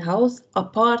in-house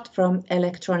apart from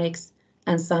electronics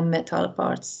and some metal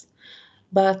parts.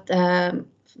 But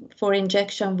for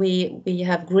injection, we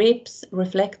have grips,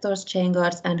 reflectors, chain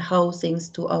guards, and housings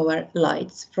to our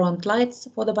lights, front lights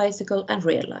for the bicycle and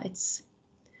rear lights.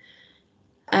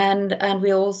 And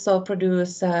we also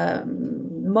produce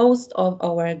most of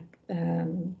our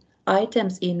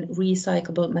items in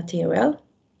recyclable material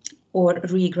or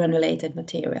regranulated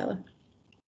material.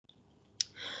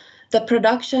 The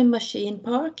production machine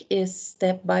park is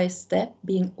step by step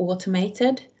being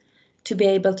automated to be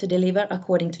able to deliver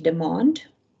according to demand.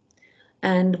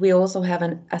 And we also have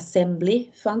an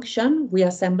assembly function. We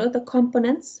assemble the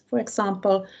components. For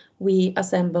example, we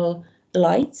assemble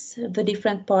lights, the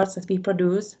different parts that we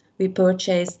produce. We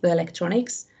purchase the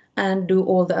electronics and do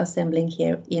all the assembling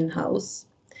here in-house.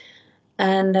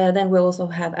 And then we also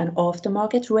have an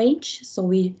aftermarket range. So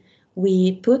we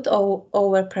put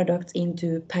our products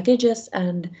into packages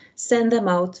and send them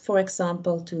out, for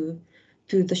example, to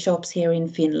the shops here in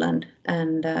Finland.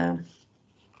 And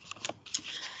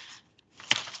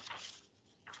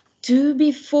to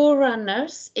be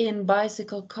forerunners in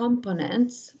bicycle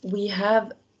components, we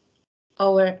have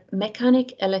our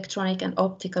mechanic, electronic, and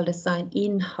optical design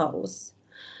in-house.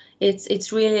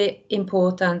 It's really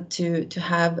important to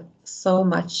have so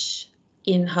much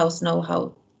in-house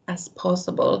know-how as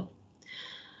possible.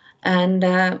 And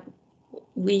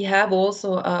we have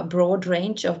also a broad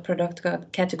range of product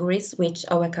categories which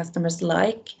our customers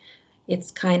like.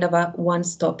 It's kind of a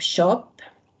one-stop shop.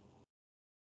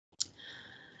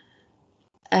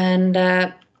 And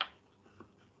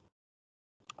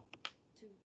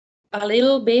a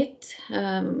little bit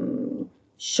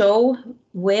show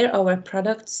where our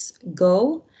products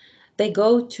go. They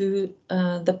go to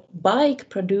the bike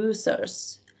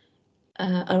producers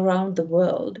around the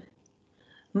world.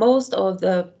 Most of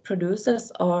the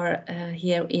producers are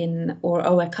here in, or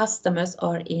our customers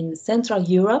are in Central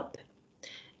Europe,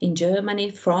 in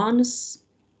Germany, France,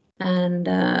 and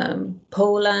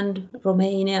Poland,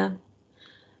 Romania.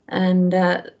 And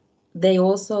they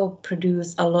also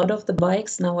produce a lot of the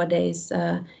bikes nowadays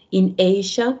in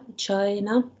Asia,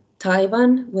 China,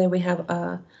 Taiwan, where we have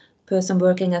a person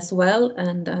working as well,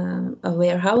 and a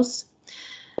warehouse.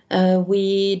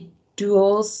 We do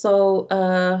also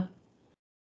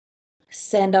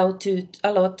send out to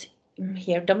a lot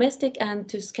here domestic and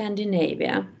to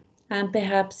Scandinavia. And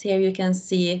perhaps here you can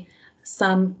see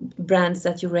some brands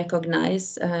that you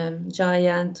recognize,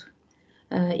 Giant,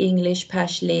 English,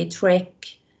 Pashley,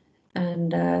 Trek,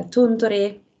 and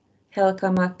Tunturi,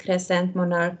 Helkama, Crescent,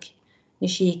 Monarch,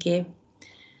 Nishiki.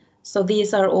 So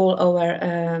these are all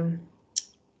our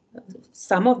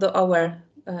some of our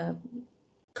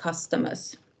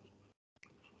customers.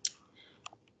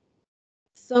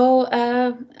 So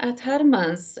at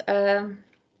Herrmans,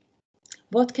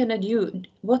 what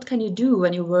can you do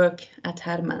when you work at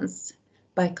Herrmans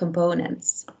by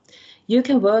components? You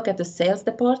can work at the sales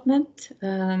department.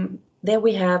 There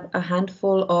we have a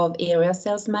handful of area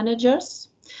sales managers.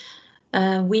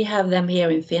 We have them here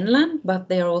in Finland, but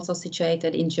they are also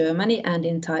situated in Germany and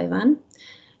in Taiwan.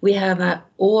 We have an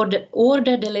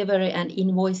order delivery and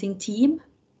invoicing team.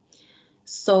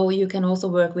 So you can also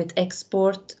work with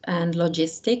export and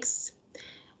logistics.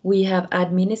 We have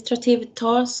administrative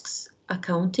tasks,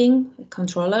 accounting,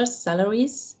 controllers,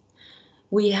 salaries.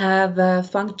 We have a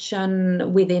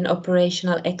function within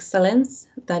operational excellence,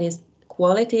 that is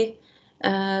quality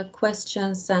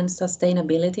questions and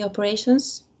sustainability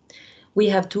operations. We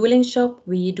have tooling shop.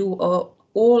 We do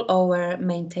all our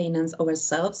maintenance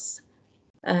ourselves.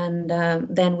 And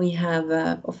then we have,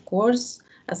 of course,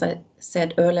 as I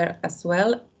said earlier as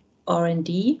well,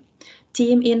 R&D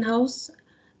team in-house,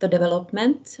 the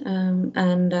development,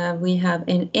 and we have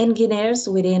engineers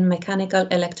within mechanical,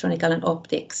 electronical, and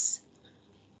optics.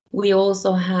 We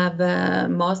also have a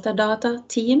master data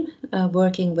team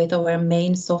working with our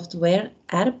main software,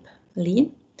 ERP,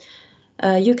 Lean.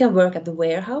 You can work at the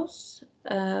warehouse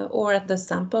or at the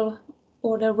sample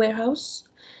order warehouse.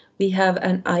 We have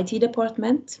an IT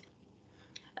department.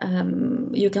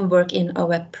 You can work in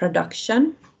our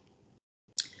production.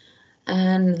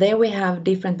 And there we have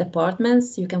different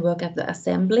departments. You can work at the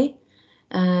assembly,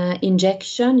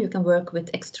 injection, you can work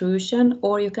with extrusion,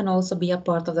 or you can also be a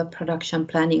part of the production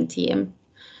planning team.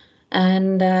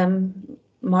 And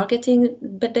marketing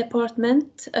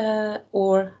department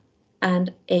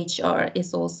and HR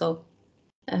is also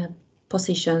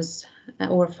positions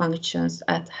or functions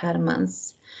at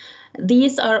Herrmans.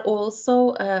 These are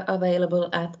also available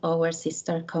at our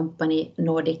sister company,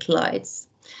 Nordic Lights.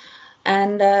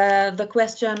 And the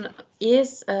question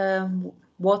is,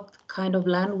 what kind of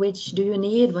language do you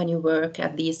need when you work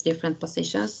at these different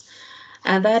positions?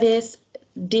 And that is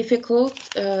difficult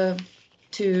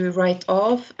to write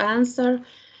off answer,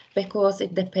 because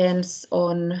it depends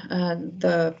on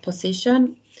the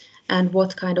position and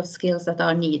what kind of skills that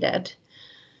are needed.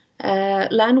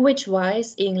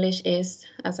 Language-wise, English is,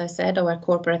 as I said, our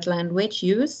corporate language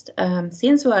used,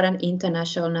 since we are an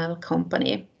international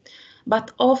company.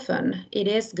 But often it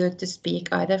is good to speak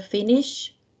either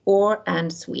Finnish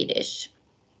and Swedish.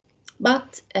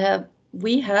 But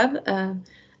we have,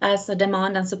 as a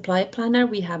demand and supply planner,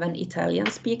 we have an Italian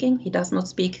speaking. He does not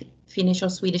speak Finnish or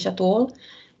Swedish at all.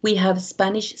 We have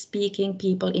Spanish speaking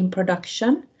people in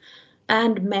production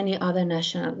and many other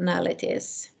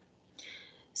nationalities.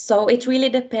 So it really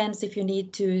depends. If you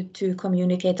need to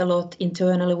communicate a lot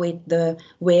internally with the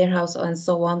warehouse and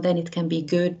so on, then it can be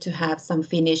good to have some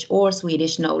Finnish or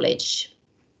Swedish knowledge.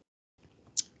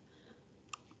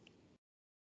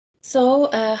 So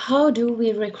how do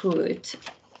we recruit?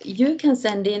 You can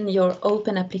send in your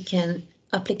open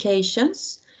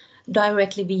applications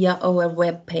directly via our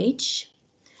webpage,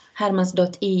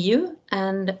 herrmans.eu,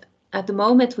 and at the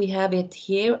moment we have it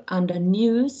here under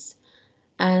news,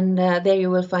 and there you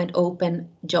will find open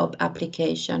job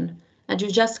application, and you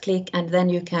just click and then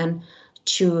you can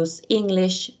choose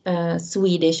English,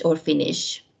 Swedish or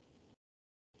Finnish.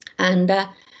 And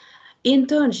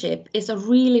internship is a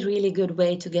really good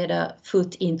way to get a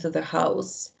foot into the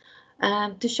house.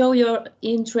 To show your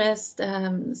interest,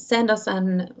 send us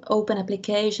an open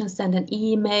application, send an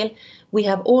email. We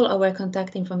have all our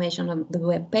contact information on the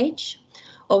webpage.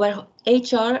 Our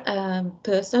HR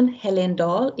person, Helen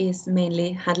Dahl, is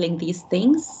mainly handling these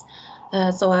things.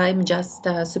 So I'm just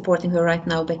supporting her right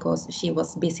now because she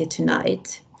was busy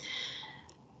tonight.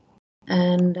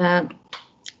 And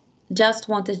just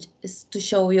wanted to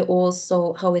show you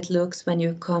also how it looks when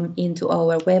you come into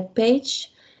our webpage.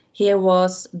 Here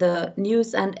was the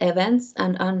news and events,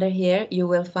 and under here you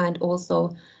will find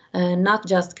also not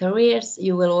just careers,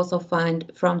 you will also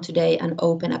find from today an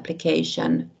open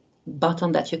application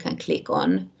button that you can click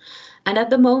on. And at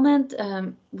the moment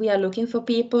we are looking for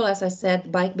people. As I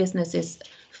said, bike business is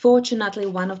fortunately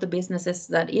one of the businesses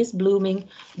that is blooming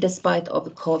despite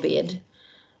of COVID.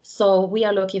 So we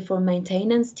are looking for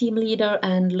maintenance team leader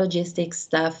and logistics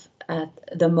staff at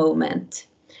the moment.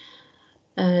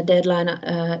 Deadline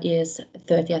is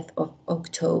 30th of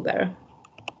October.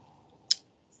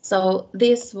 So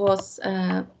this was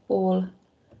all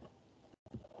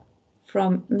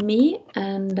from me,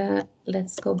 and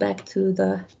let's go back to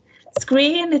the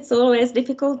screen. It's always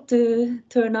difficult to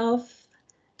turn off.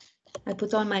 I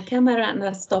put on my camera and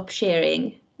I stop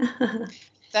sharing.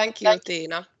 Thank you,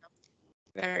 Tiina.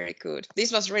 Very good.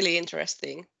 This was really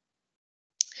interesting.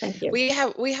 Thank you. We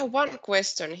have one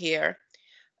question here.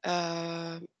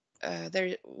 There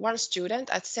is one student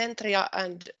at Centria,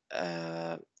 and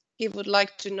he would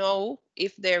like to know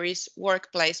if there is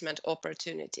work placement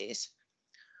opportunities.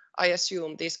 I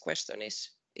assume this question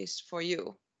is for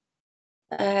you.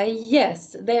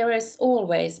 Yes, there is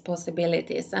always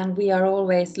possibilities, and we are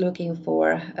always looking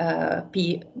for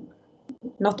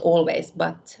not always,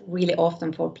 but really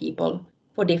often for people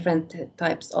for different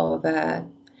types of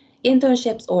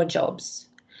internships or jobs.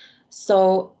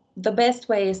 So the best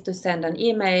way is to send an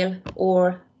email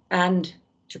and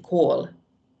to call.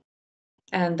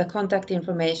 And the contact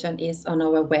information is on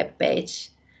our webpage.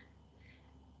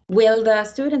 Will the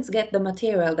students get the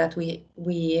material that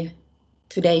we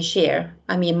today share?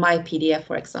 I mean, my PDF,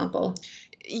 for example.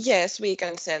 Yes, we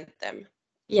can send them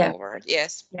forward.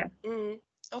 Yes. Yeah.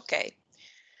 Okay.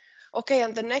 Okay,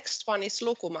 and the next one is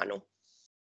Lukumanu.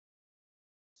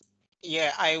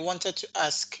 Yeah, I wanted to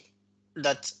ask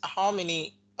that how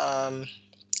many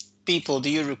people do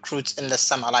you recruit in the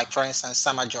summer? Like, for instance,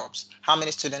 summer jobs. How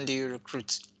many students do you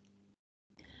recruit?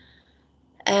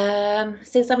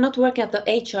 Since I'm not working at the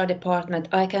HR department,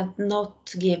 I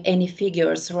cannot give any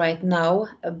figures right now,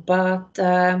 but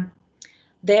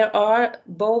there are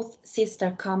both sister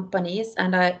companies,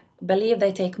 and I believe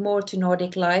they take more to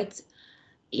Nordic Light.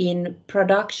 In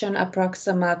production,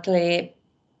 approximately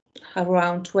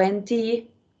around 20,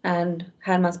 and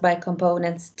Herrmans Bike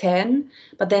Components 10.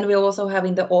 But then we also have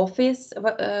in the office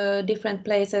different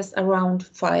places around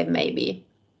 5 maybe.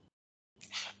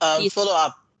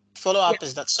 Follow up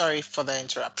is that, sorry for the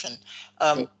interruption.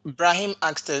 Brahim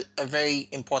asked a very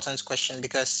important question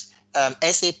because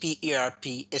SAP ERP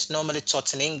is normally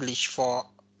taught in English for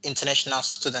international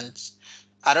students.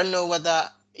 I don't know whether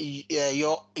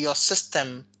your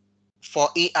system for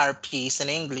ERP is in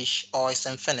English or is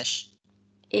in Finnish.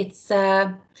 It's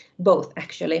both,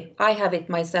 actually. I have it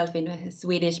myself in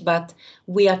Swedish, but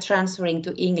we are transferring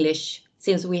to English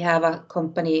since we have a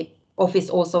company office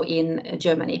also in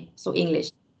Germany. So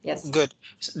English, yes. Good.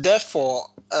 Therefore,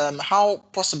 how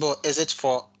possible is it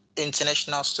for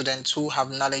international students who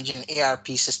have knowledge in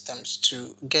ERP systems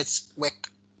to get work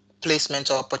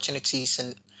placement opportunities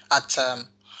at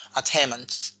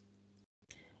Herrmans?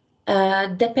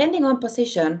 Depending on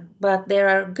position, but there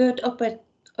are good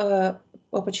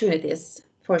opportunities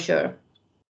for sure.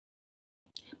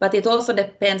 But it also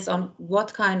depends on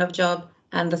what kind of job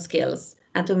and the skills,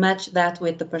 and to match that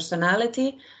with the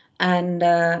personality, and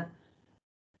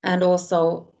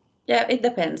also, yeah, it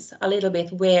depends a little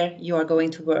bit where you are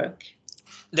going to work.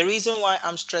 The reason why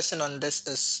I'm stressing on this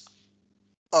is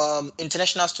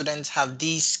international students have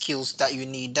these skills that you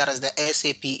need. That is the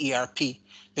SAP ERP,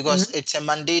 because it's a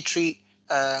mandatory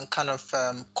kind of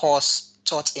course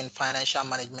taught in financial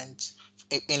management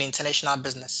in international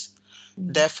business.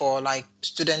 Therefore, like,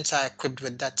 students are equipped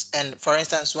with that. And for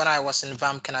instance, when I was in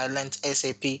VAMC and I learned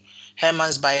SAP,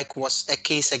 Herrmans Bike was a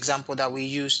case example that we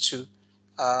used in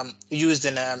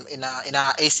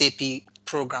our SAP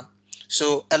program.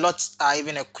 So a lot are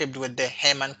even equipped with the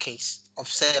Herrmans case of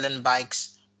selling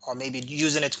bikes or maybe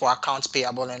using it for accounts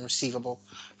payable and receivable.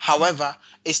 However,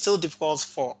 it's still difficult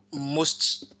for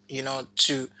most,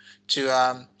 to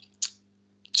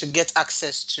get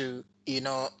access to,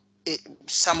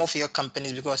 some of your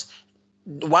companies, because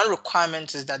one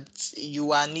requirement is that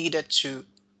you are needed to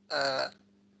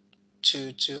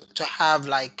have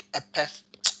like a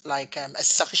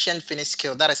sufficient Finnish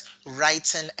skill, that is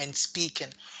writing and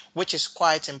speaking, which is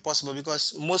quite impossible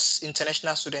because most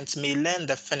international students may learn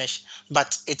the Finnish,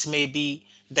 but it may be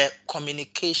the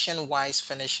communication-wise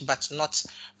finish, but not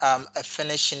a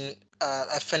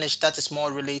finish that is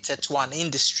more related to an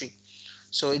industry.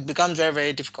 So it becomes very,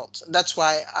 very difficult. That's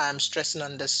why I'm stressing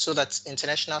on this, so that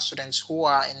international students who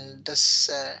are in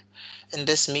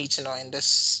this meeting or in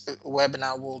this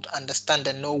webinar will understand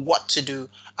and know what to do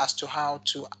as to how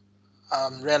to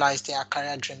realize their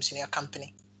career dreams in your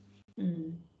company.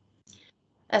 Mm.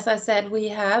 As I said, we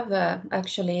have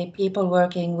actually people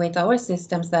working with our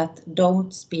systems that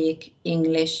don't speak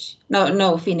English,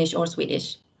 no Finnish or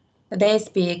Swedish. They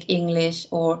speak English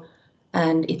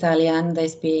and Italian. They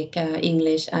speak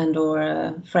English and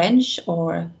or French,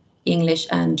 or English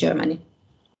and German.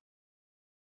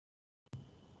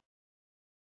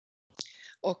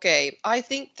 Okay,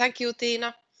 thank you,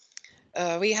 Tiina.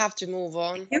 We have to move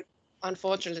on.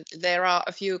 Unfortunately, there are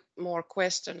a few more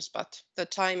questions, but the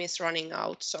time is running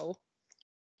out, so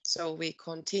we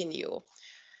continue.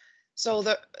 So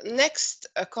the next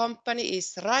company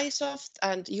is Raisoft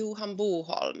and Johan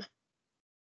Boholm.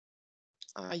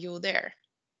 Are you there?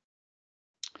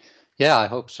 Yeah, I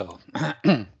hope so.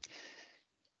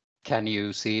 Can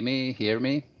you see me, hear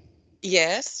me?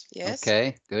 Yes.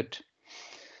 Okay, good.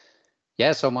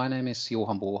 Yeah, so my name is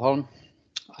Johan Boholm.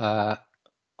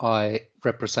 I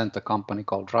represent a company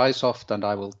called Raisoft, and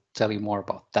I will tell you more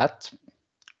about that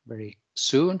very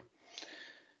soon.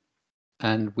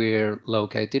 And we're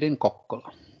located in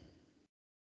Kokkola.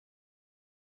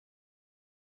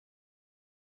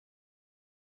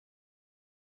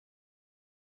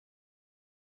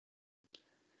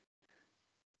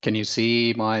 Can you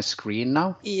see my screen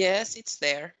now? Yes, it's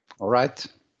there. All right,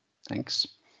 thanks.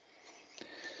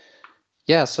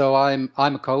 Yeah, so I'm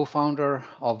a co-founder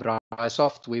of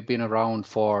Raisoft. We've been around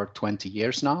for 20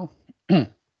 years now.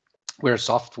 We're a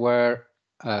software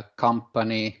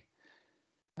company,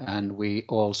 and we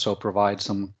also provide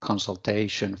some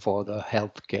consultation for the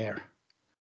healthcare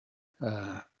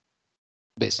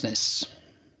business.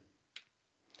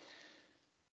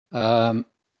 We're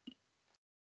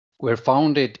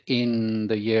founded in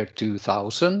the year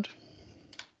 2000.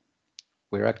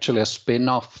 We're actually a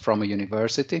spin-off from a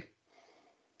university.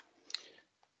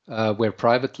 We're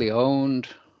privately owned,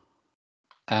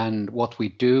 and what we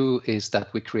do is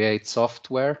that we create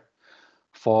software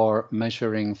for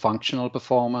measuring functional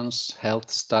performance, health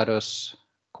status,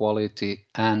 quality,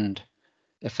 and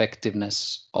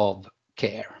effectiveness of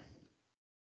care.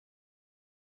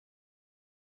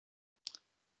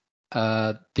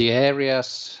 The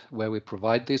areas where we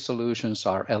provide these solutions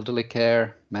are elderly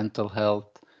care, mental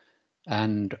health,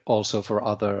 and also for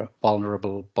other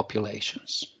vulnerable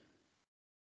populations.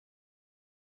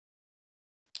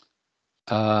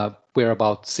 We're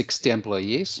about 60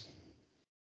 employees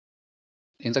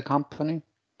in the company.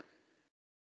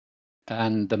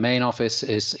 And the main office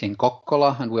is in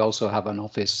Kokkola, and we also have an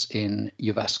office in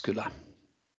Jyväskylä.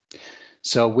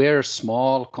 So we're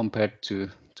small compared to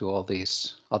all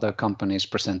these other companies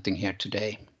presenting here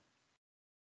today.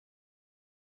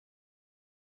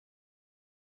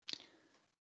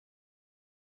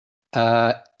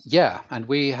 Yeah, and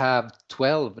we have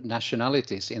 12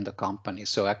 nationalities in the company.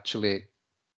 So actually,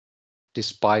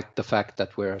 despite the fact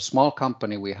that we're a small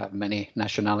company, we have many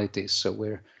nationalities. So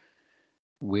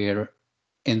we're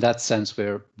in that sense,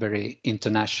 we're very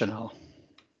international.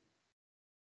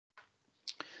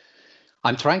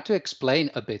 I'm trying to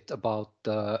explain a bit about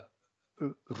the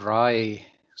RAI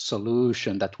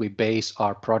solution that we base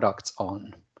our products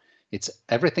on.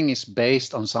 Everything is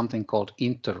based on something called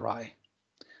InterRAI.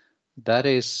 That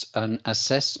is an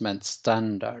assessment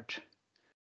standard,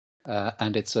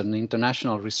 and it's an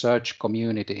international research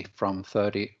community from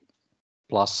 30+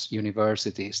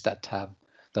 universities that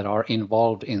are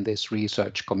involved in this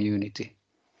research community.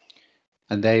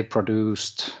 And they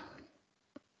produced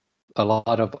a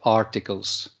lot of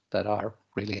articles that are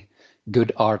really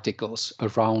good articles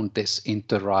around this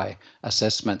InterRAI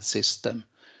assessment system.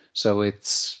 So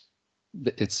its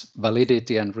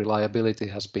validity and reliability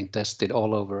has been tested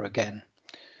all over again.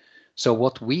 So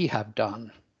what we have done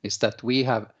is that we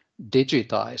have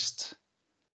digitized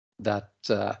that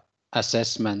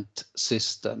assessment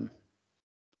system.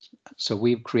 So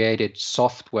we've created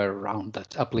software around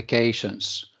that,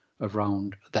 applications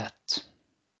around that.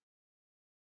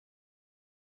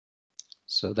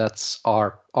 So that's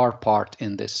our part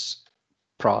in this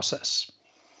process.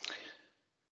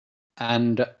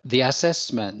 And the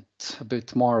assessment, a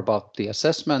bit more about the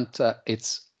assessment,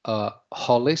 it's a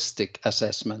holistic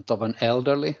assessment of an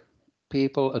elderly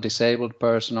people, a disabled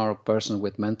person, or a person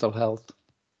with mental health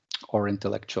or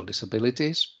intellectual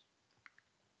disabilities.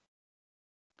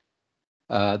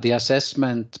 The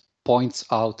assessment points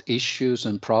out issues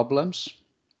and problems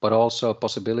but also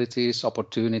possibilities,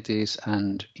 opportunities,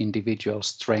 and individual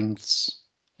strengths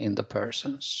in the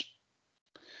persons.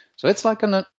 So it's like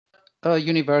a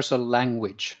universal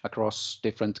language across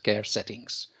different care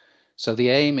settings. So the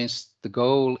aim is, the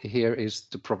goal here is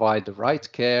to provide the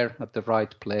right care at the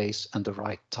right place and the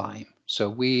right time. So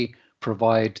we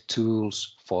provide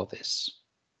tools for this.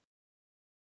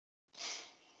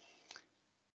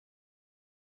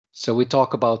 So we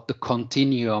talk about the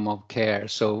continuum of care.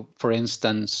 So for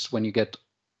instance, when you get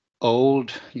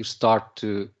old, you start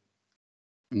to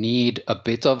need a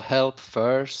bit of help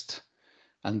first,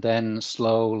 and then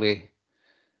slowly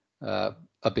a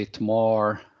bit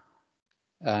more.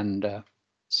 And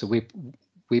so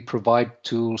we provide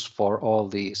tools for all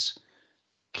these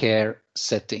care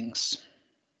settings.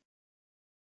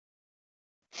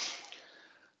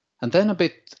 And then a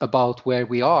bit about where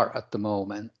we are at the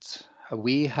moment.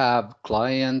 We have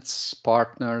clients,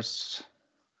 partners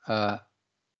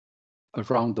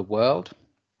around the world.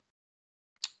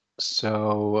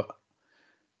 So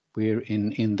we're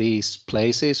in these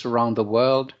places around the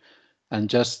world. And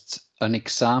just an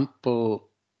example,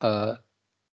 apart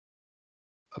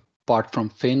from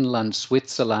Finland,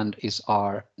 Switzerland is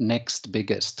our next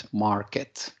biggest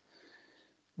market.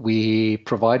 We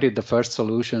provided the first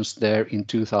solutions there in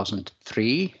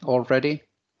 2003 already.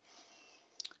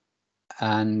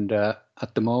 And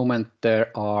at the moment,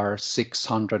 there are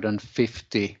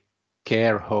 650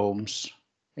 care homes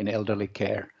in elderly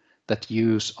care that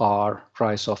use our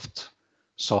Raisoft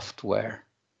software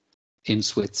in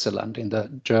Switzerland, in the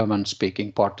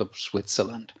German-speaking part of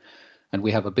Switzerland. And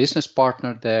we have a business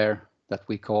partner there that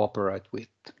we cooperate with.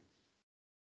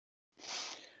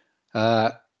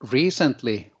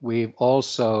 Recently, we've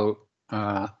also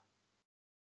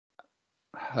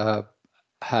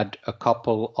had a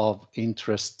couple of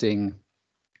interesting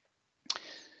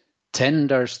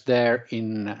tenders there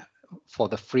for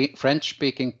the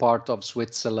French-speaking part of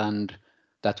Switzerland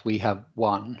that we have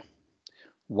won.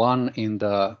 One in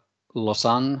the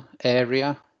Lausanne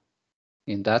area,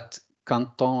 in that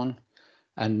canton,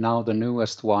 and now the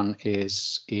newest one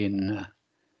is in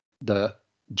the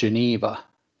Geneva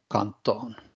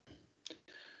canton.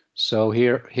 So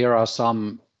here are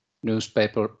some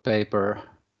newspaper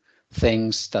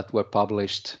things that were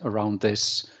published around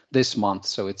this month.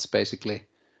 So it's basically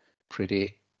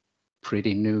pretty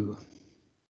new.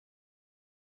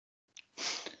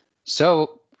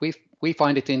 So we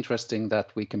find it interesting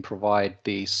that we can provide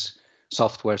these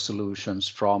software solutions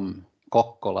from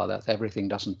Kokkola, that everything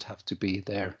doesn't have to be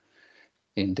there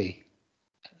in the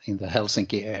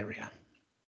Helsinki area.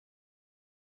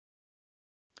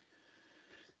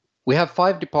 We have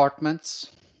 5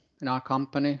 departments in our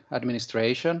company: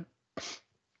 administration,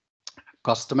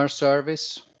 customer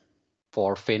service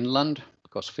for Finland,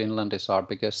 because Finland is our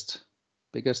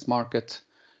biggest market.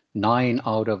 9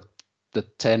 out of the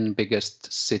 10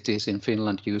 biggest cities in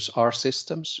Finland use our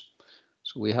systems.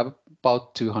 So we have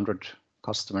about 200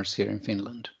 customers here in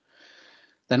Finland.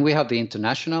 Then we have the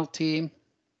international team,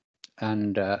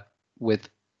 and with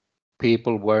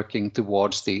people working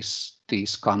towards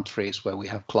these countries where we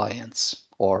have clients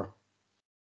or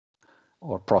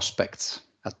prospects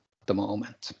at the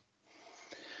moment.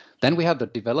 Then we have the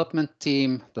development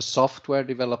team, the software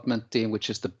development team, which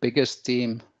is the biggest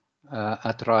team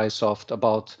at Raisoft.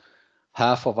 About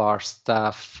half of our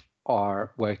staff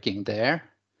are working there,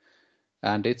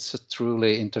 and it's a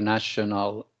truly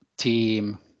international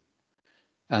team.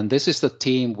 And this is the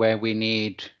team where we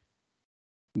need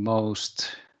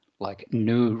most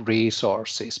new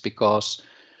resources, because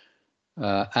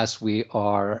as we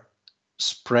are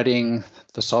spreading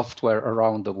the software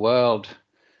around the world,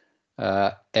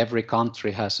 every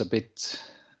country has a bit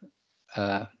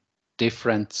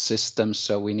different systems,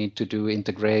 so we need to do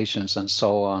integrations and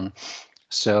so on.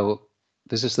 So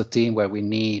this is the team where we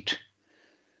need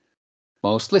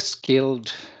mostly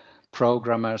skilled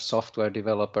programmers, software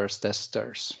developers,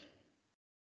 testers.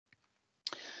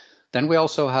 Then we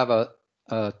also have a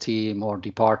team or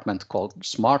department called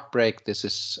Smart Break. This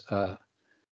is a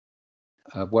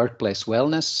workplace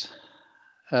wellness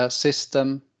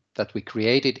system that we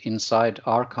created inside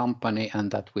our company and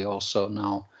that we also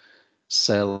now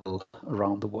sell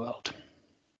around the world.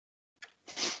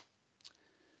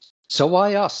 So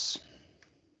why us?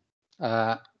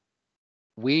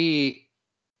 We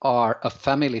are a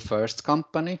family-first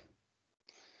company.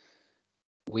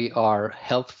 We are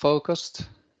health-focused.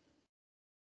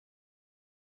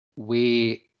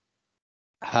 We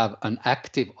have an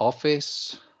active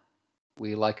office.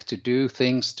 We like to do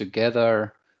things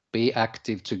together, be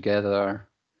active together,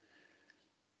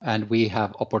 and we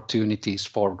have opportunities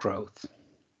for growth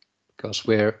because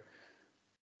we're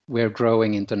we're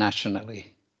growing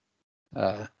internationally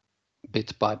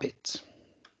bit by bit.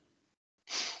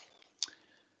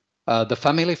 The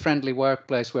family-friendly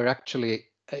workplace, we're actually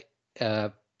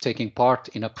taking part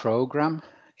in a program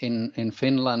in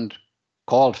Finland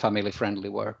called Family-Friendly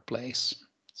Workplace.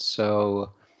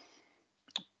 So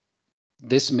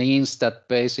this means that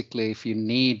basically if you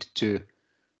need to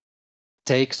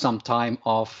take some time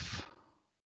off,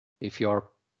 if your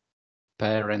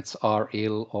parents are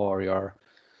ill or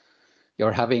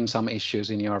you're having some issues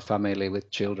in your family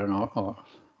with children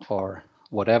or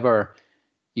whatever,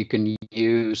 you can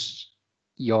use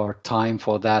your time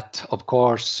for that. Of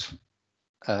course,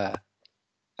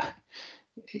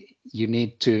 you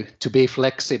need to be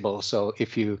flexible. So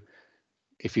if you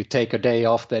take a day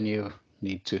off, then you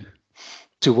need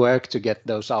to work to get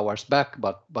those hours back.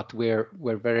 But we're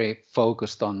very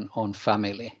focused on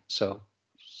family. So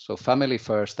family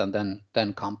first, and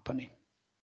then company.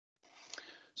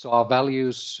 So our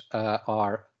values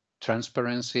are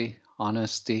transparency,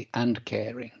 honesty, and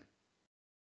caring.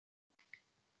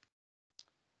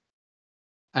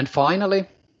 And finally,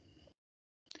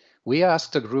 we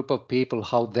asked a group of people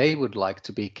how they would like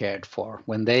to be cared for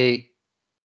when they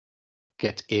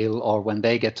get ill or when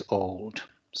they get old.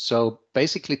 So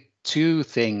basically 2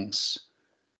 things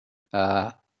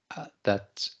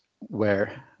that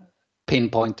were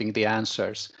pinpointing the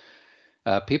answers.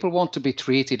 People want to be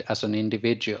treated as an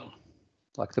individual,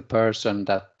 like the person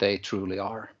that they truly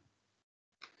are.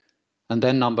 And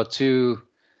then number 2,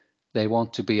 they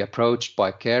want to be approached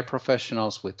by care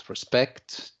professionals with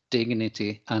respect,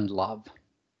 dignity, and love.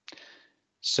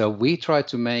 So we try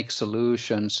to make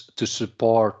solutions to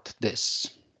support this.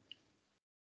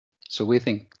 So we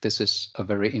think this is a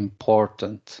very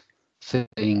important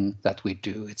thing that we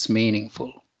do. It's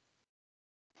meaningful.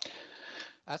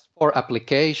 As for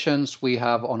applications, we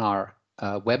have on our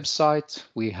website,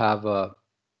 we have a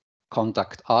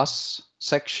Contact Us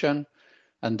section.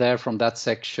 And there from that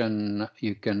section,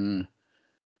 you can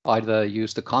either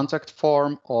use the contact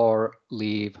form or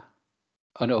leave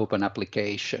an open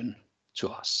application to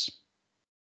us.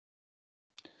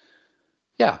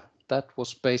 Yeah, that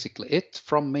was basically it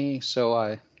from me. So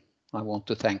I want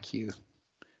to thank you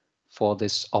for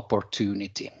this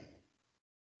opportunity.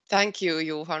 Thank you,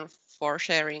 Johan, for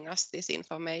sharing us this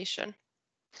information.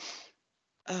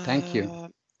 Thank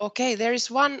you. Okay, there is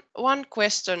one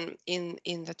question in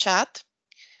the chat.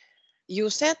 You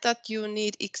said that you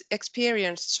need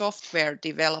experienced software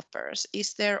developers.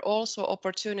 Is there also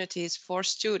opportunities for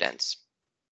students?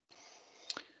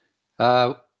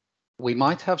 We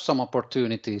might have some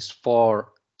opportunities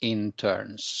for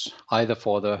interns, either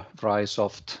for the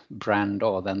Raisoft brand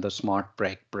or then the Smart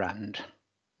Break brand.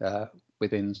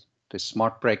 Within the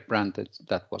Smart Break brand,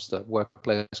 that was the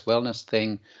workplace wellness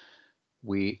thing.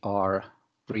 We are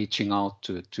reaching out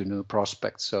to new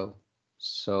prospects.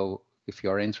 So if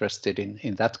you're interested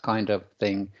in that kind of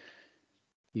thing,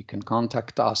 you can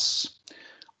contact us.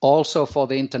 Also for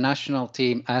the international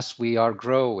team, as we are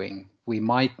growing, we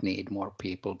might need more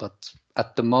people, but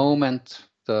at the moment,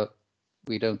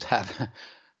 we don't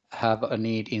have a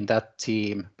need in that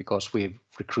team because we've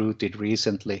recruited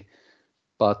recently,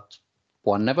 but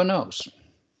one never knows.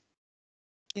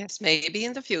 Yes, maybe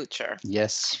in the future.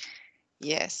 Yes.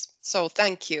 Yes, so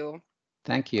thank you.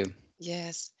 Thank you.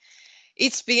 Yes,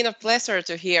 it's been a pleasure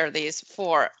to hear these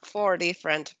four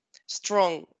different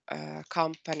strong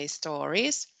company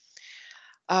stories.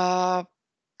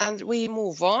 And we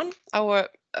move on. Our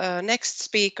next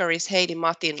speaker is Heidi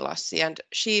Matinlassi, and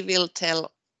she will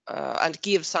tell and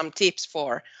give some tips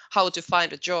for how to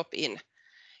find a job in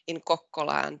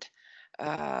Kokkola and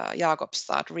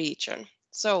Jakobstad region.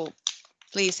 So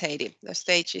please, Heidi, the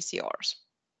stage is yours.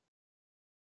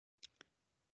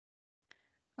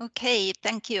 Okay,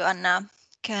 thank you, Anna.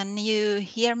 Can you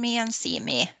hear me and see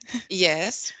me?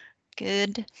 Yes.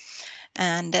 Good.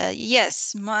 And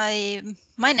yes, my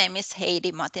name is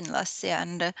Heidi Matinlassi,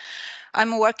 and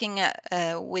I'm working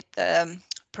with a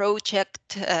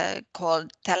project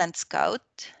called Talent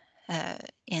Scout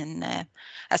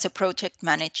as a project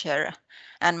manager,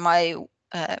 and my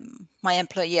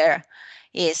employer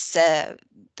is the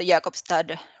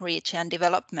Jakobstad region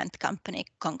development company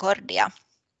Concordia.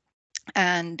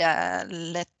 And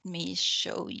let me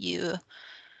show you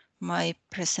my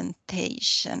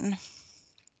presentation.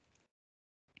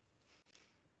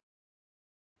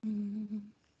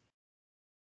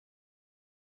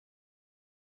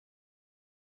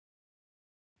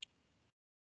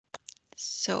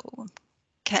 So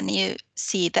can you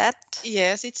see that?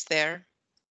 Yes, it's there.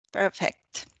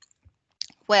 Perfect.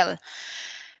 Well,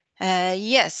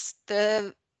 yes,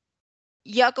 the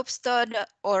Jakobstad,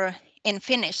 or in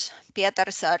Finnish,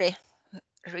 Pietarsaari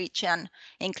region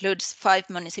includes 5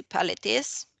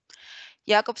 municipalities: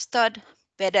 Jakobstad,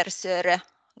 Pedersöre,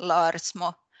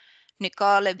 Larsmo,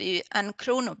 Nykarleby, and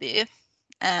Kronoby.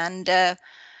 And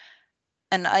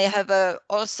I have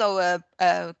also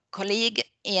a colleague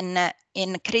in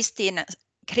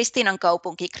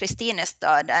Kristiinankaupunki,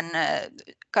 Kristinestad, and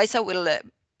Kaisa will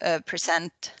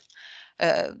present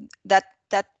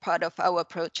that part of our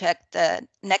project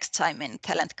next time in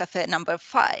Talent Café number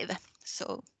 5.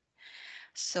 So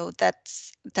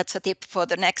that's a tip for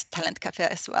the next Talent Café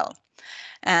as well.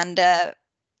 And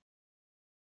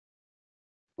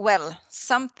well,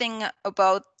 something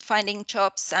about finding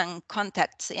jobs and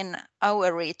contacts in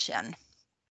our region.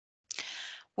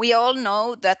 We all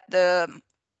know that the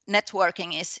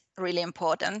networking is really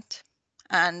important,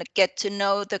 and get to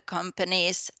know the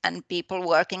companies and people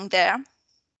working there.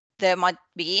 There might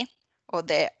be, or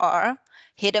there are,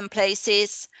 hidden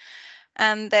places,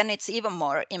 and then it's even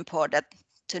more important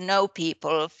to know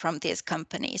people from these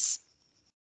companies.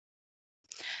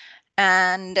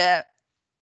 And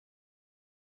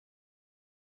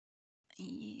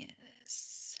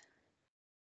yes.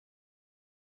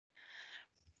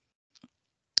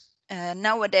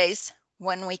 Nowadays,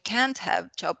 when we can't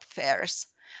have job fairs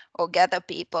or gather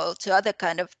people to other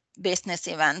kind of business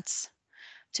events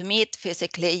to meet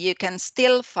physically, you can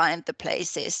still find the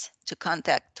places to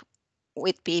contact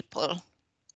with people.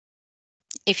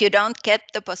 If you don't get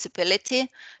the possibility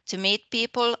to meet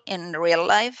people in real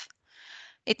life,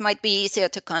 it might be easier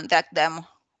to contact them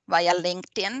via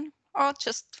LinkedIn or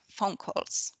just phone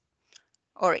calls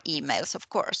or emails, of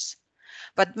course.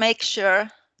 But make sure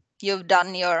you've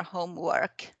done your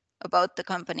homework about the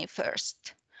company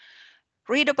first.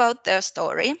 Read about their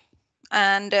story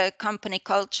and company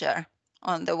culture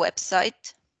on the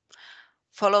website.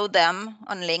 Follow them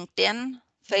on LinkedIn,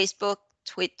 Facebook,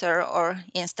 Twitter, or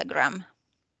Instagram.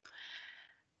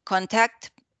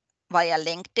 Contact via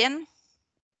LinkedIn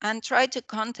and try to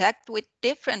contact with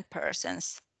different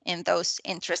persons in those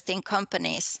interesting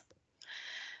companies.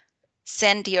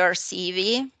 Send your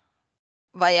CV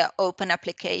via open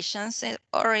applications,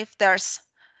 or if there's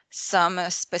some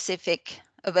specific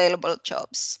available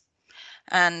jobs,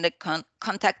 and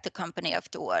contact the company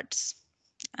afterwards,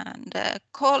 and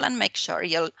call and make sure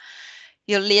you'll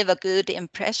leave a good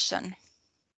impression.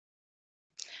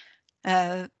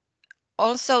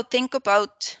 Also think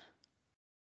about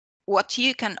what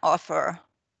you can offer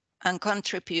and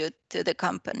contribute to the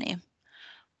company.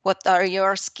 What are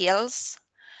your skills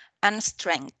and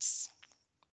strengths?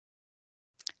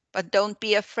 But don't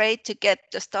be afraid to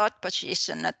get the start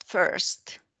position at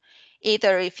first.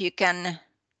 Either if you can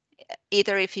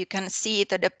see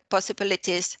the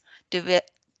possibilities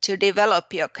to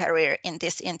develop your career in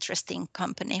this interesting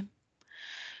company.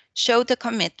 Show the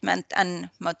commitment and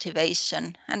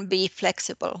motivation and be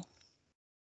flexible.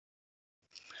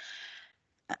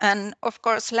 And of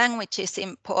course, language is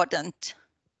important.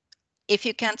 If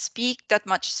you can't speak that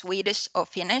much Swedish or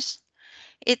Finnish,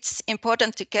 it's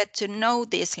important to get to know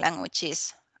these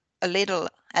languages a little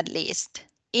at least,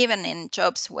 even in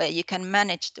jobs where you can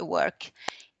manage to work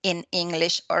in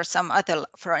English or some other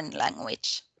foreign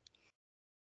language.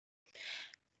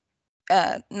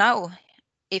 Now,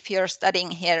 if you're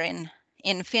studying here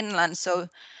in Finland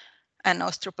and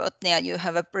Ostrobothnia, you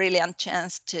have a brilliant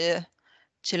chance to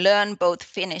learn both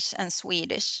Finnish and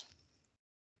Swedish.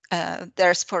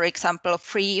 There's, for example,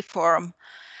 free-form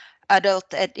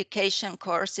adult education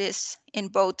courses in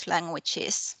both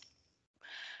languages.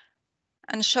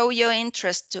 And show your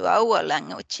interest to our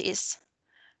languages,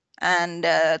 and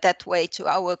that way to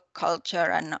our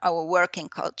culture and our working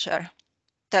culture.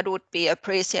 That would be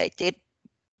appreciated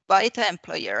by the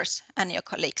employers and your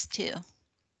colleagues too.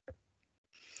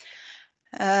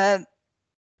 Then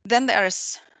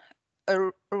there's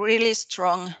a really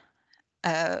strong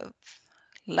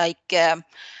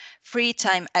free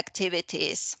time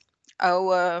activities.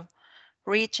 Our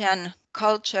region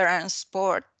culture and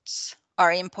sports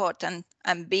are important,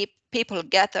 and people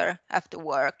gather after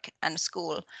work and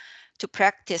school to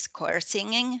practice choir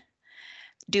singing,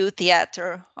 do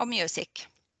theater or music,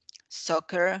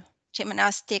 soccer,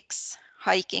 gymnastics,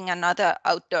 hiking and other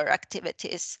outdoor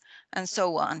activities, and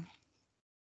so on.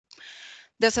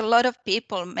 There's a lot of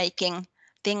people making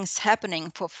things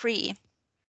happening for free,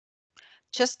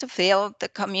 just to feel the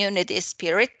community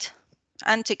spirit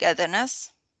and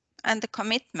togetherness and the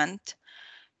commitment.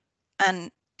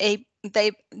 And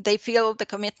they feel the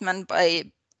commitment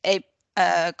by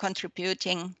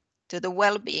contributing to the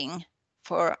well-being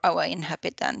for our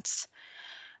inhabitants.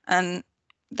 And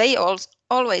they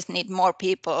always need more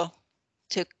people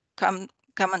to come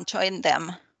and join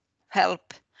them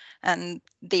help, and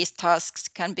these tasks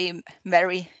can be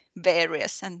very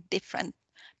various and different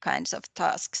kinds of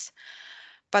tasks.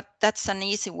 But that's an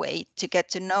easy way to get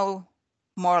to know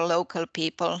more local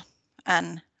people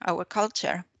and our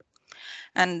culture.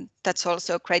 And that's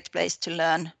also a great place to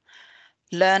learn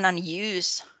and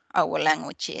use our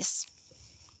languages.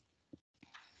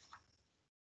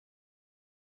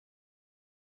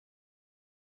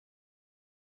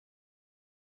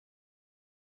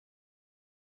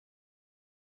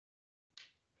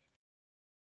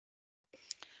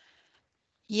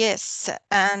 Yes,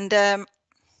 and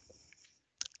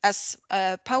as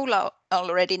Paula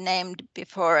already named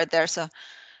before, there's a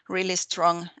really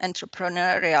strong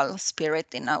entrepreneurial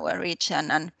spirit in our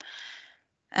region,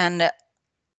 and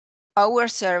our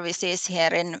services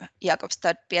here in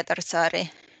Jakobstad,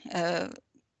 Pietarsaari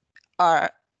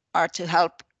are to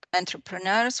help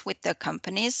entrepreneurs with their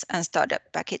companies and startup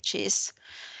packages.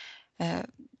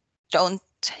 Don't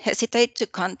hesitate to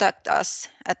contact us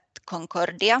at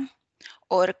Concordia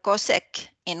or COSEC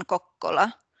in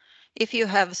Kokkola if you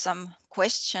have some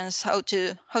questions how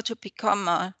to become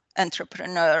an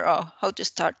entrepreneur or how to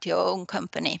start your own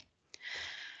company.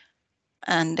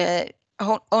 And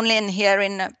only in here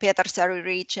in Pietarsaari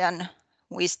region,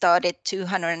 we started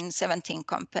 217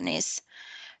 companies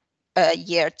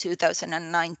year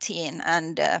 2019,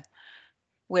 and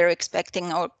we're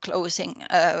expecting our closing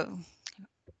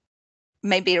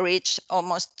maybe reach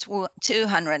almost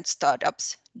 200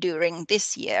 startups during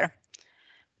this year,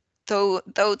 though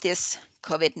this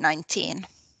COVID-19.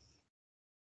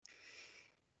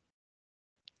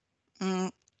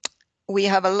 We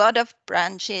have a lot of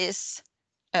branches,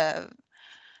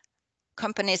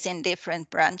 companies in different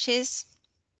branches,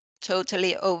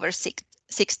 totally over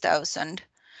 6,000.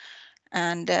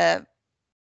 And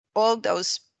all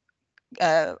those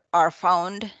are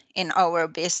found in our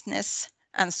business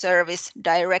and service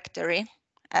directory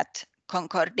at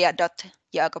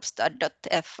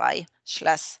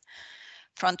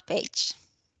concordia.jakobstad.fi/front page.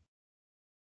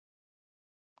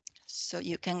 So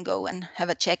you can go and have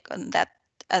a check on that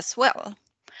as well.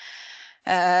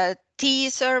 TE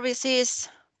services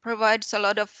provides a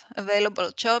lot of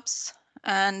available jobs,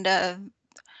 and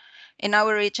in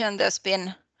our region there's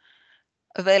been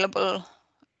available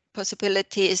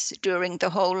possibilities during the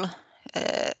whole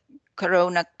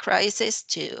corona crisis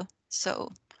too.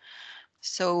 So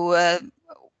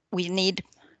we need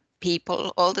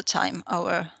people all the time.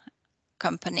 Our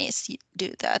companies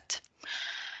do that.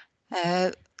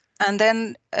 And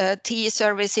then TE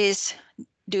services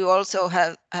do also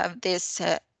have this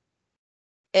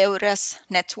EURES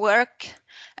network,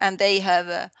 and they have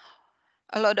a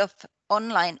lot of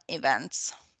online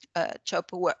events,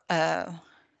 job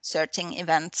searching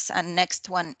events, and next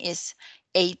one is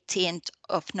 18th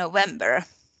of November.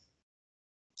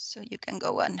 So you can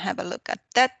go and have a look at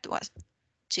that one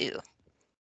too.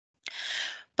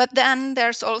 But then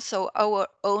there's also our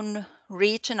own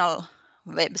regional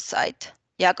website,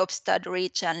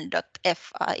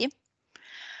 jakobstadregion.fi,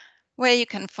 where you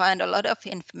can find a lot of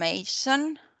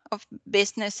information of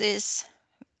businesses,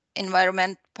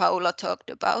 environment Paula talked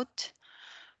about,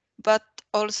 but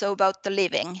also about the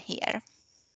living here.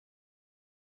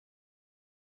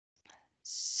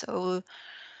 So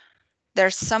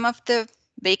there's some of the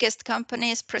biggest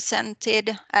companies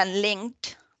presented and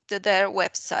linked to their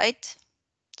website.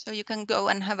 So you can go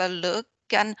and have a look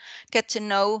and get to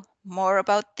know more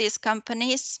about these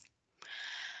companies.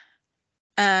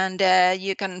 And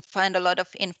you can find a lot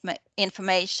of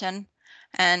information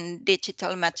and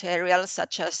digital material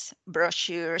such as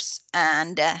brochures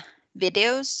and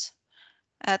videos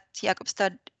at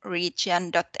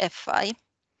jakobstadregion.fi,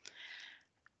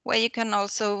 where you can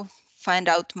also find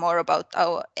out more about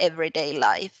our everyday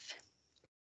life.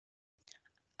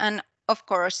 And of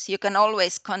course, you can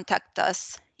always contact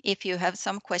us if you have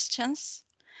some questions.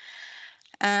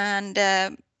 And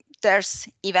there's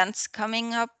events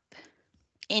coming up,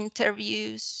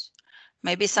 interviews,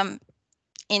 maybe some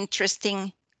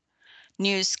interesting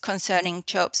news concerning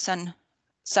jobs and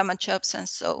summer jobs and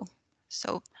so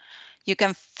you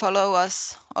can follow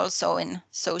us also in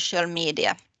social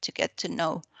media to get to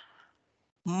know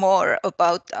more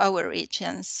about our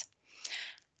regions.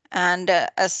 And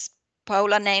as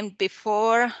Paula named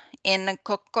before, in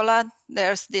Kokkola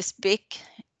there's this big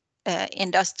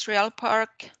industrial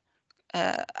park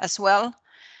as well,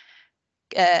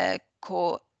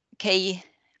 kip.fi.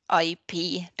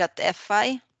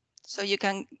 So you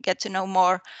can get to know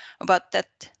more about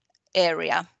that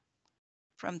area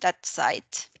from that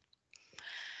site.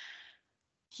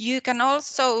 You can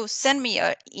also send me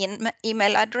your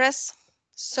email address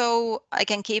so I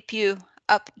can keep you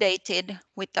updated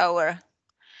with our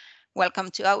Welcome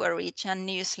to Our Region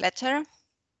newsletter,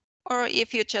 or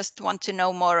if you just want to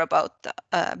know more about the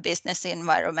business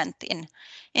environment in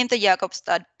the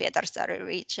Jakobstad-Pietarsaari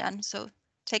region, so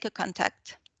take a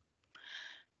contact.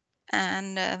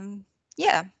 And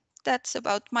yeah, that's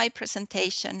about my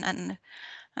presentation, and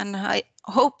I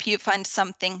hope you find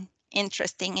something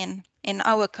interesting in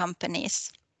our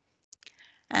companies.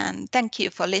 And thank you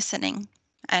for listening,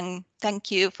 and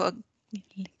thank you for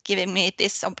giving me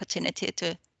this opportunity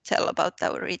to tell about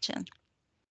our region.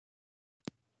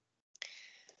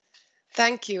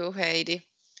 Thank you, Heidi.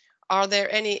 Are there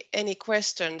any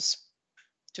questions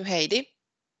to Heidi?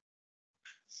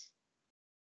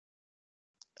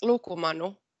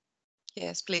 Lukumanu.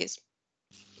 Yes, please.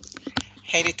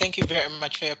 Heidi, thank you very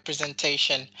much for your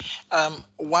presentation.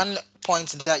 One point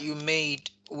that you made,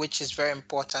 which is very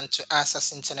important to us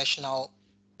as international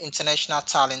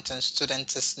talent and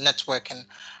students, is networking.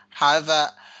 However,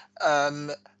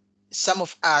 some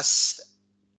of us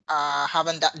are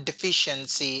having that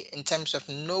deficiency in terms of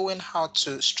knowing how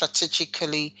to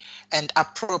strategically and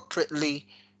appropriately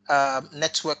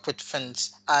network with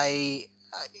friends.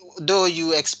 Though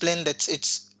you explained that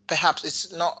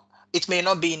it may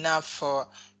not be enough for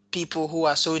people who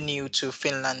are so new to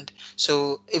Finland.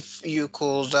 So if you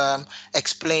could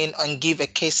explain and give a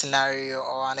case scenario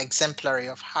or an exemplary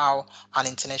of how an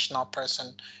international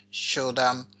person should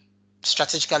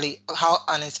how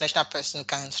an international person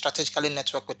can strategically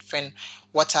network with friends,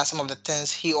 what are some of the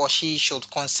things he or she should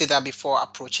consider before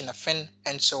approaching a friend,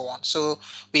 and so on, so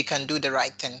we can do the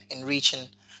right thing in reaching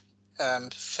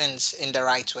friends in the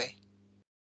right way.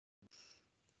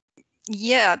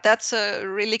 Yeah, that's a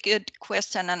really good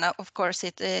question, and of course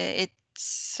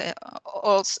it's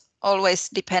also always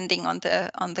depending on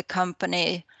the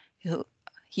company who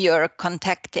you're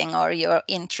contacting or you're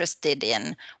interested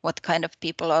in, what kind of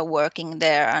people are working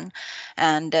there,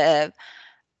 and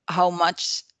how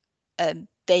much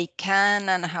they can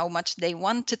and how much they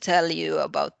want to tell you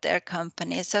about their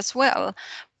companies as well.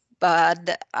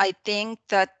 But I think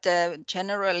that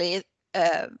generally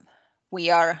we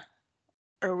are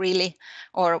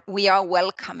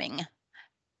welcoming,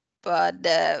 but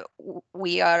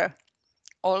we are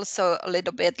also a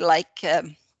little bit like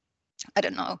I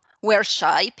don't know, we're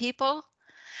shy people,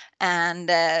 and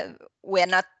we're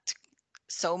not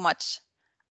so much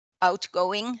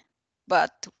outgoing,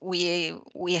 but we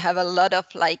have a lot of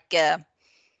a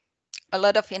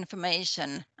lot of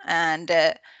information, and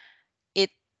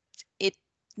it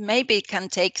maybe can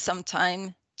take some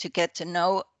time to get to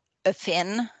know a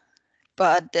Finn,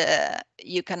 but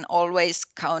you can always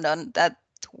count on that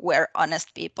we're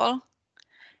honest people.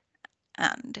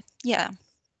 And yeah,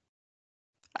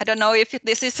 I don't know if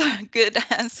this is a good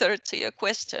answer to your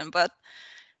question, but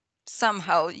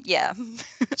somehow, yeah.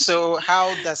 So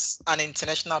how does an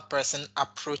international person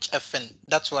approach a Finn?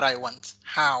 That's what I want.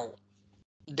 How?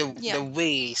 The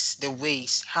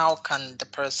ways. How can the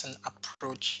person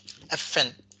approach a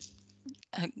Finn?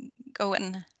 Go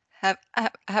and have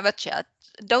a chat.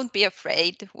 Don't be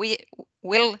afraid. We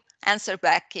will answer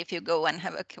back if you go and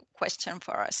have a question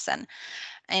for us.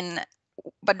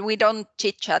 But we don't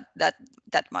chit chat that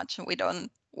much.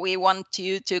 We want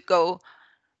you to go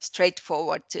straight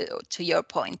forward to your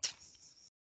point.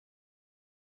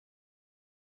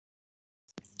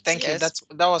 Thank you. That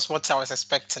was what I was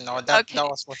expecting. Or that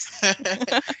was what.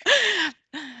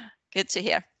 Good to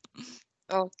hear.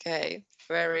 Okay,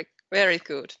 very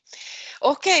good.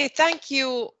 Okay, thank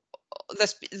you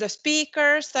the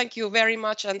speakers. Thank you very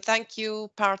much, and thank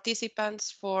you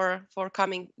participants for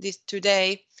coming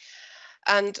today.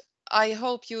 And I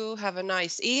hope you have a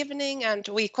nice evening, and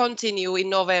we continue in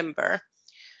November.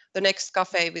 The next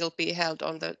cafe will be held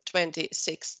on the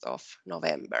 26th of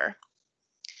November.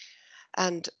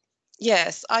 And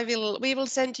yes, we will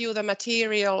send you the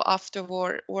material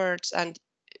afterwards, and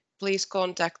please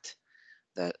contact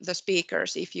the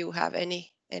speakers if you have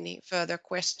any further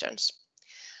questions.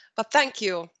 But thank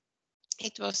you.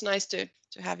 It was nice to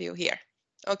have you here.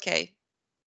 Okay.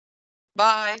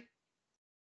 Bye.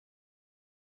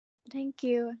 Thank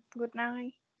you. Good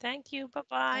night. Thank you.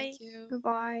 Bye-bye. Thank you.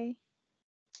 Goodbye.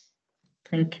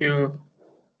 Thank you.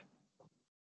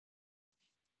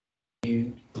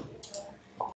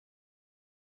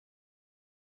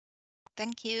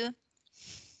 Thank you.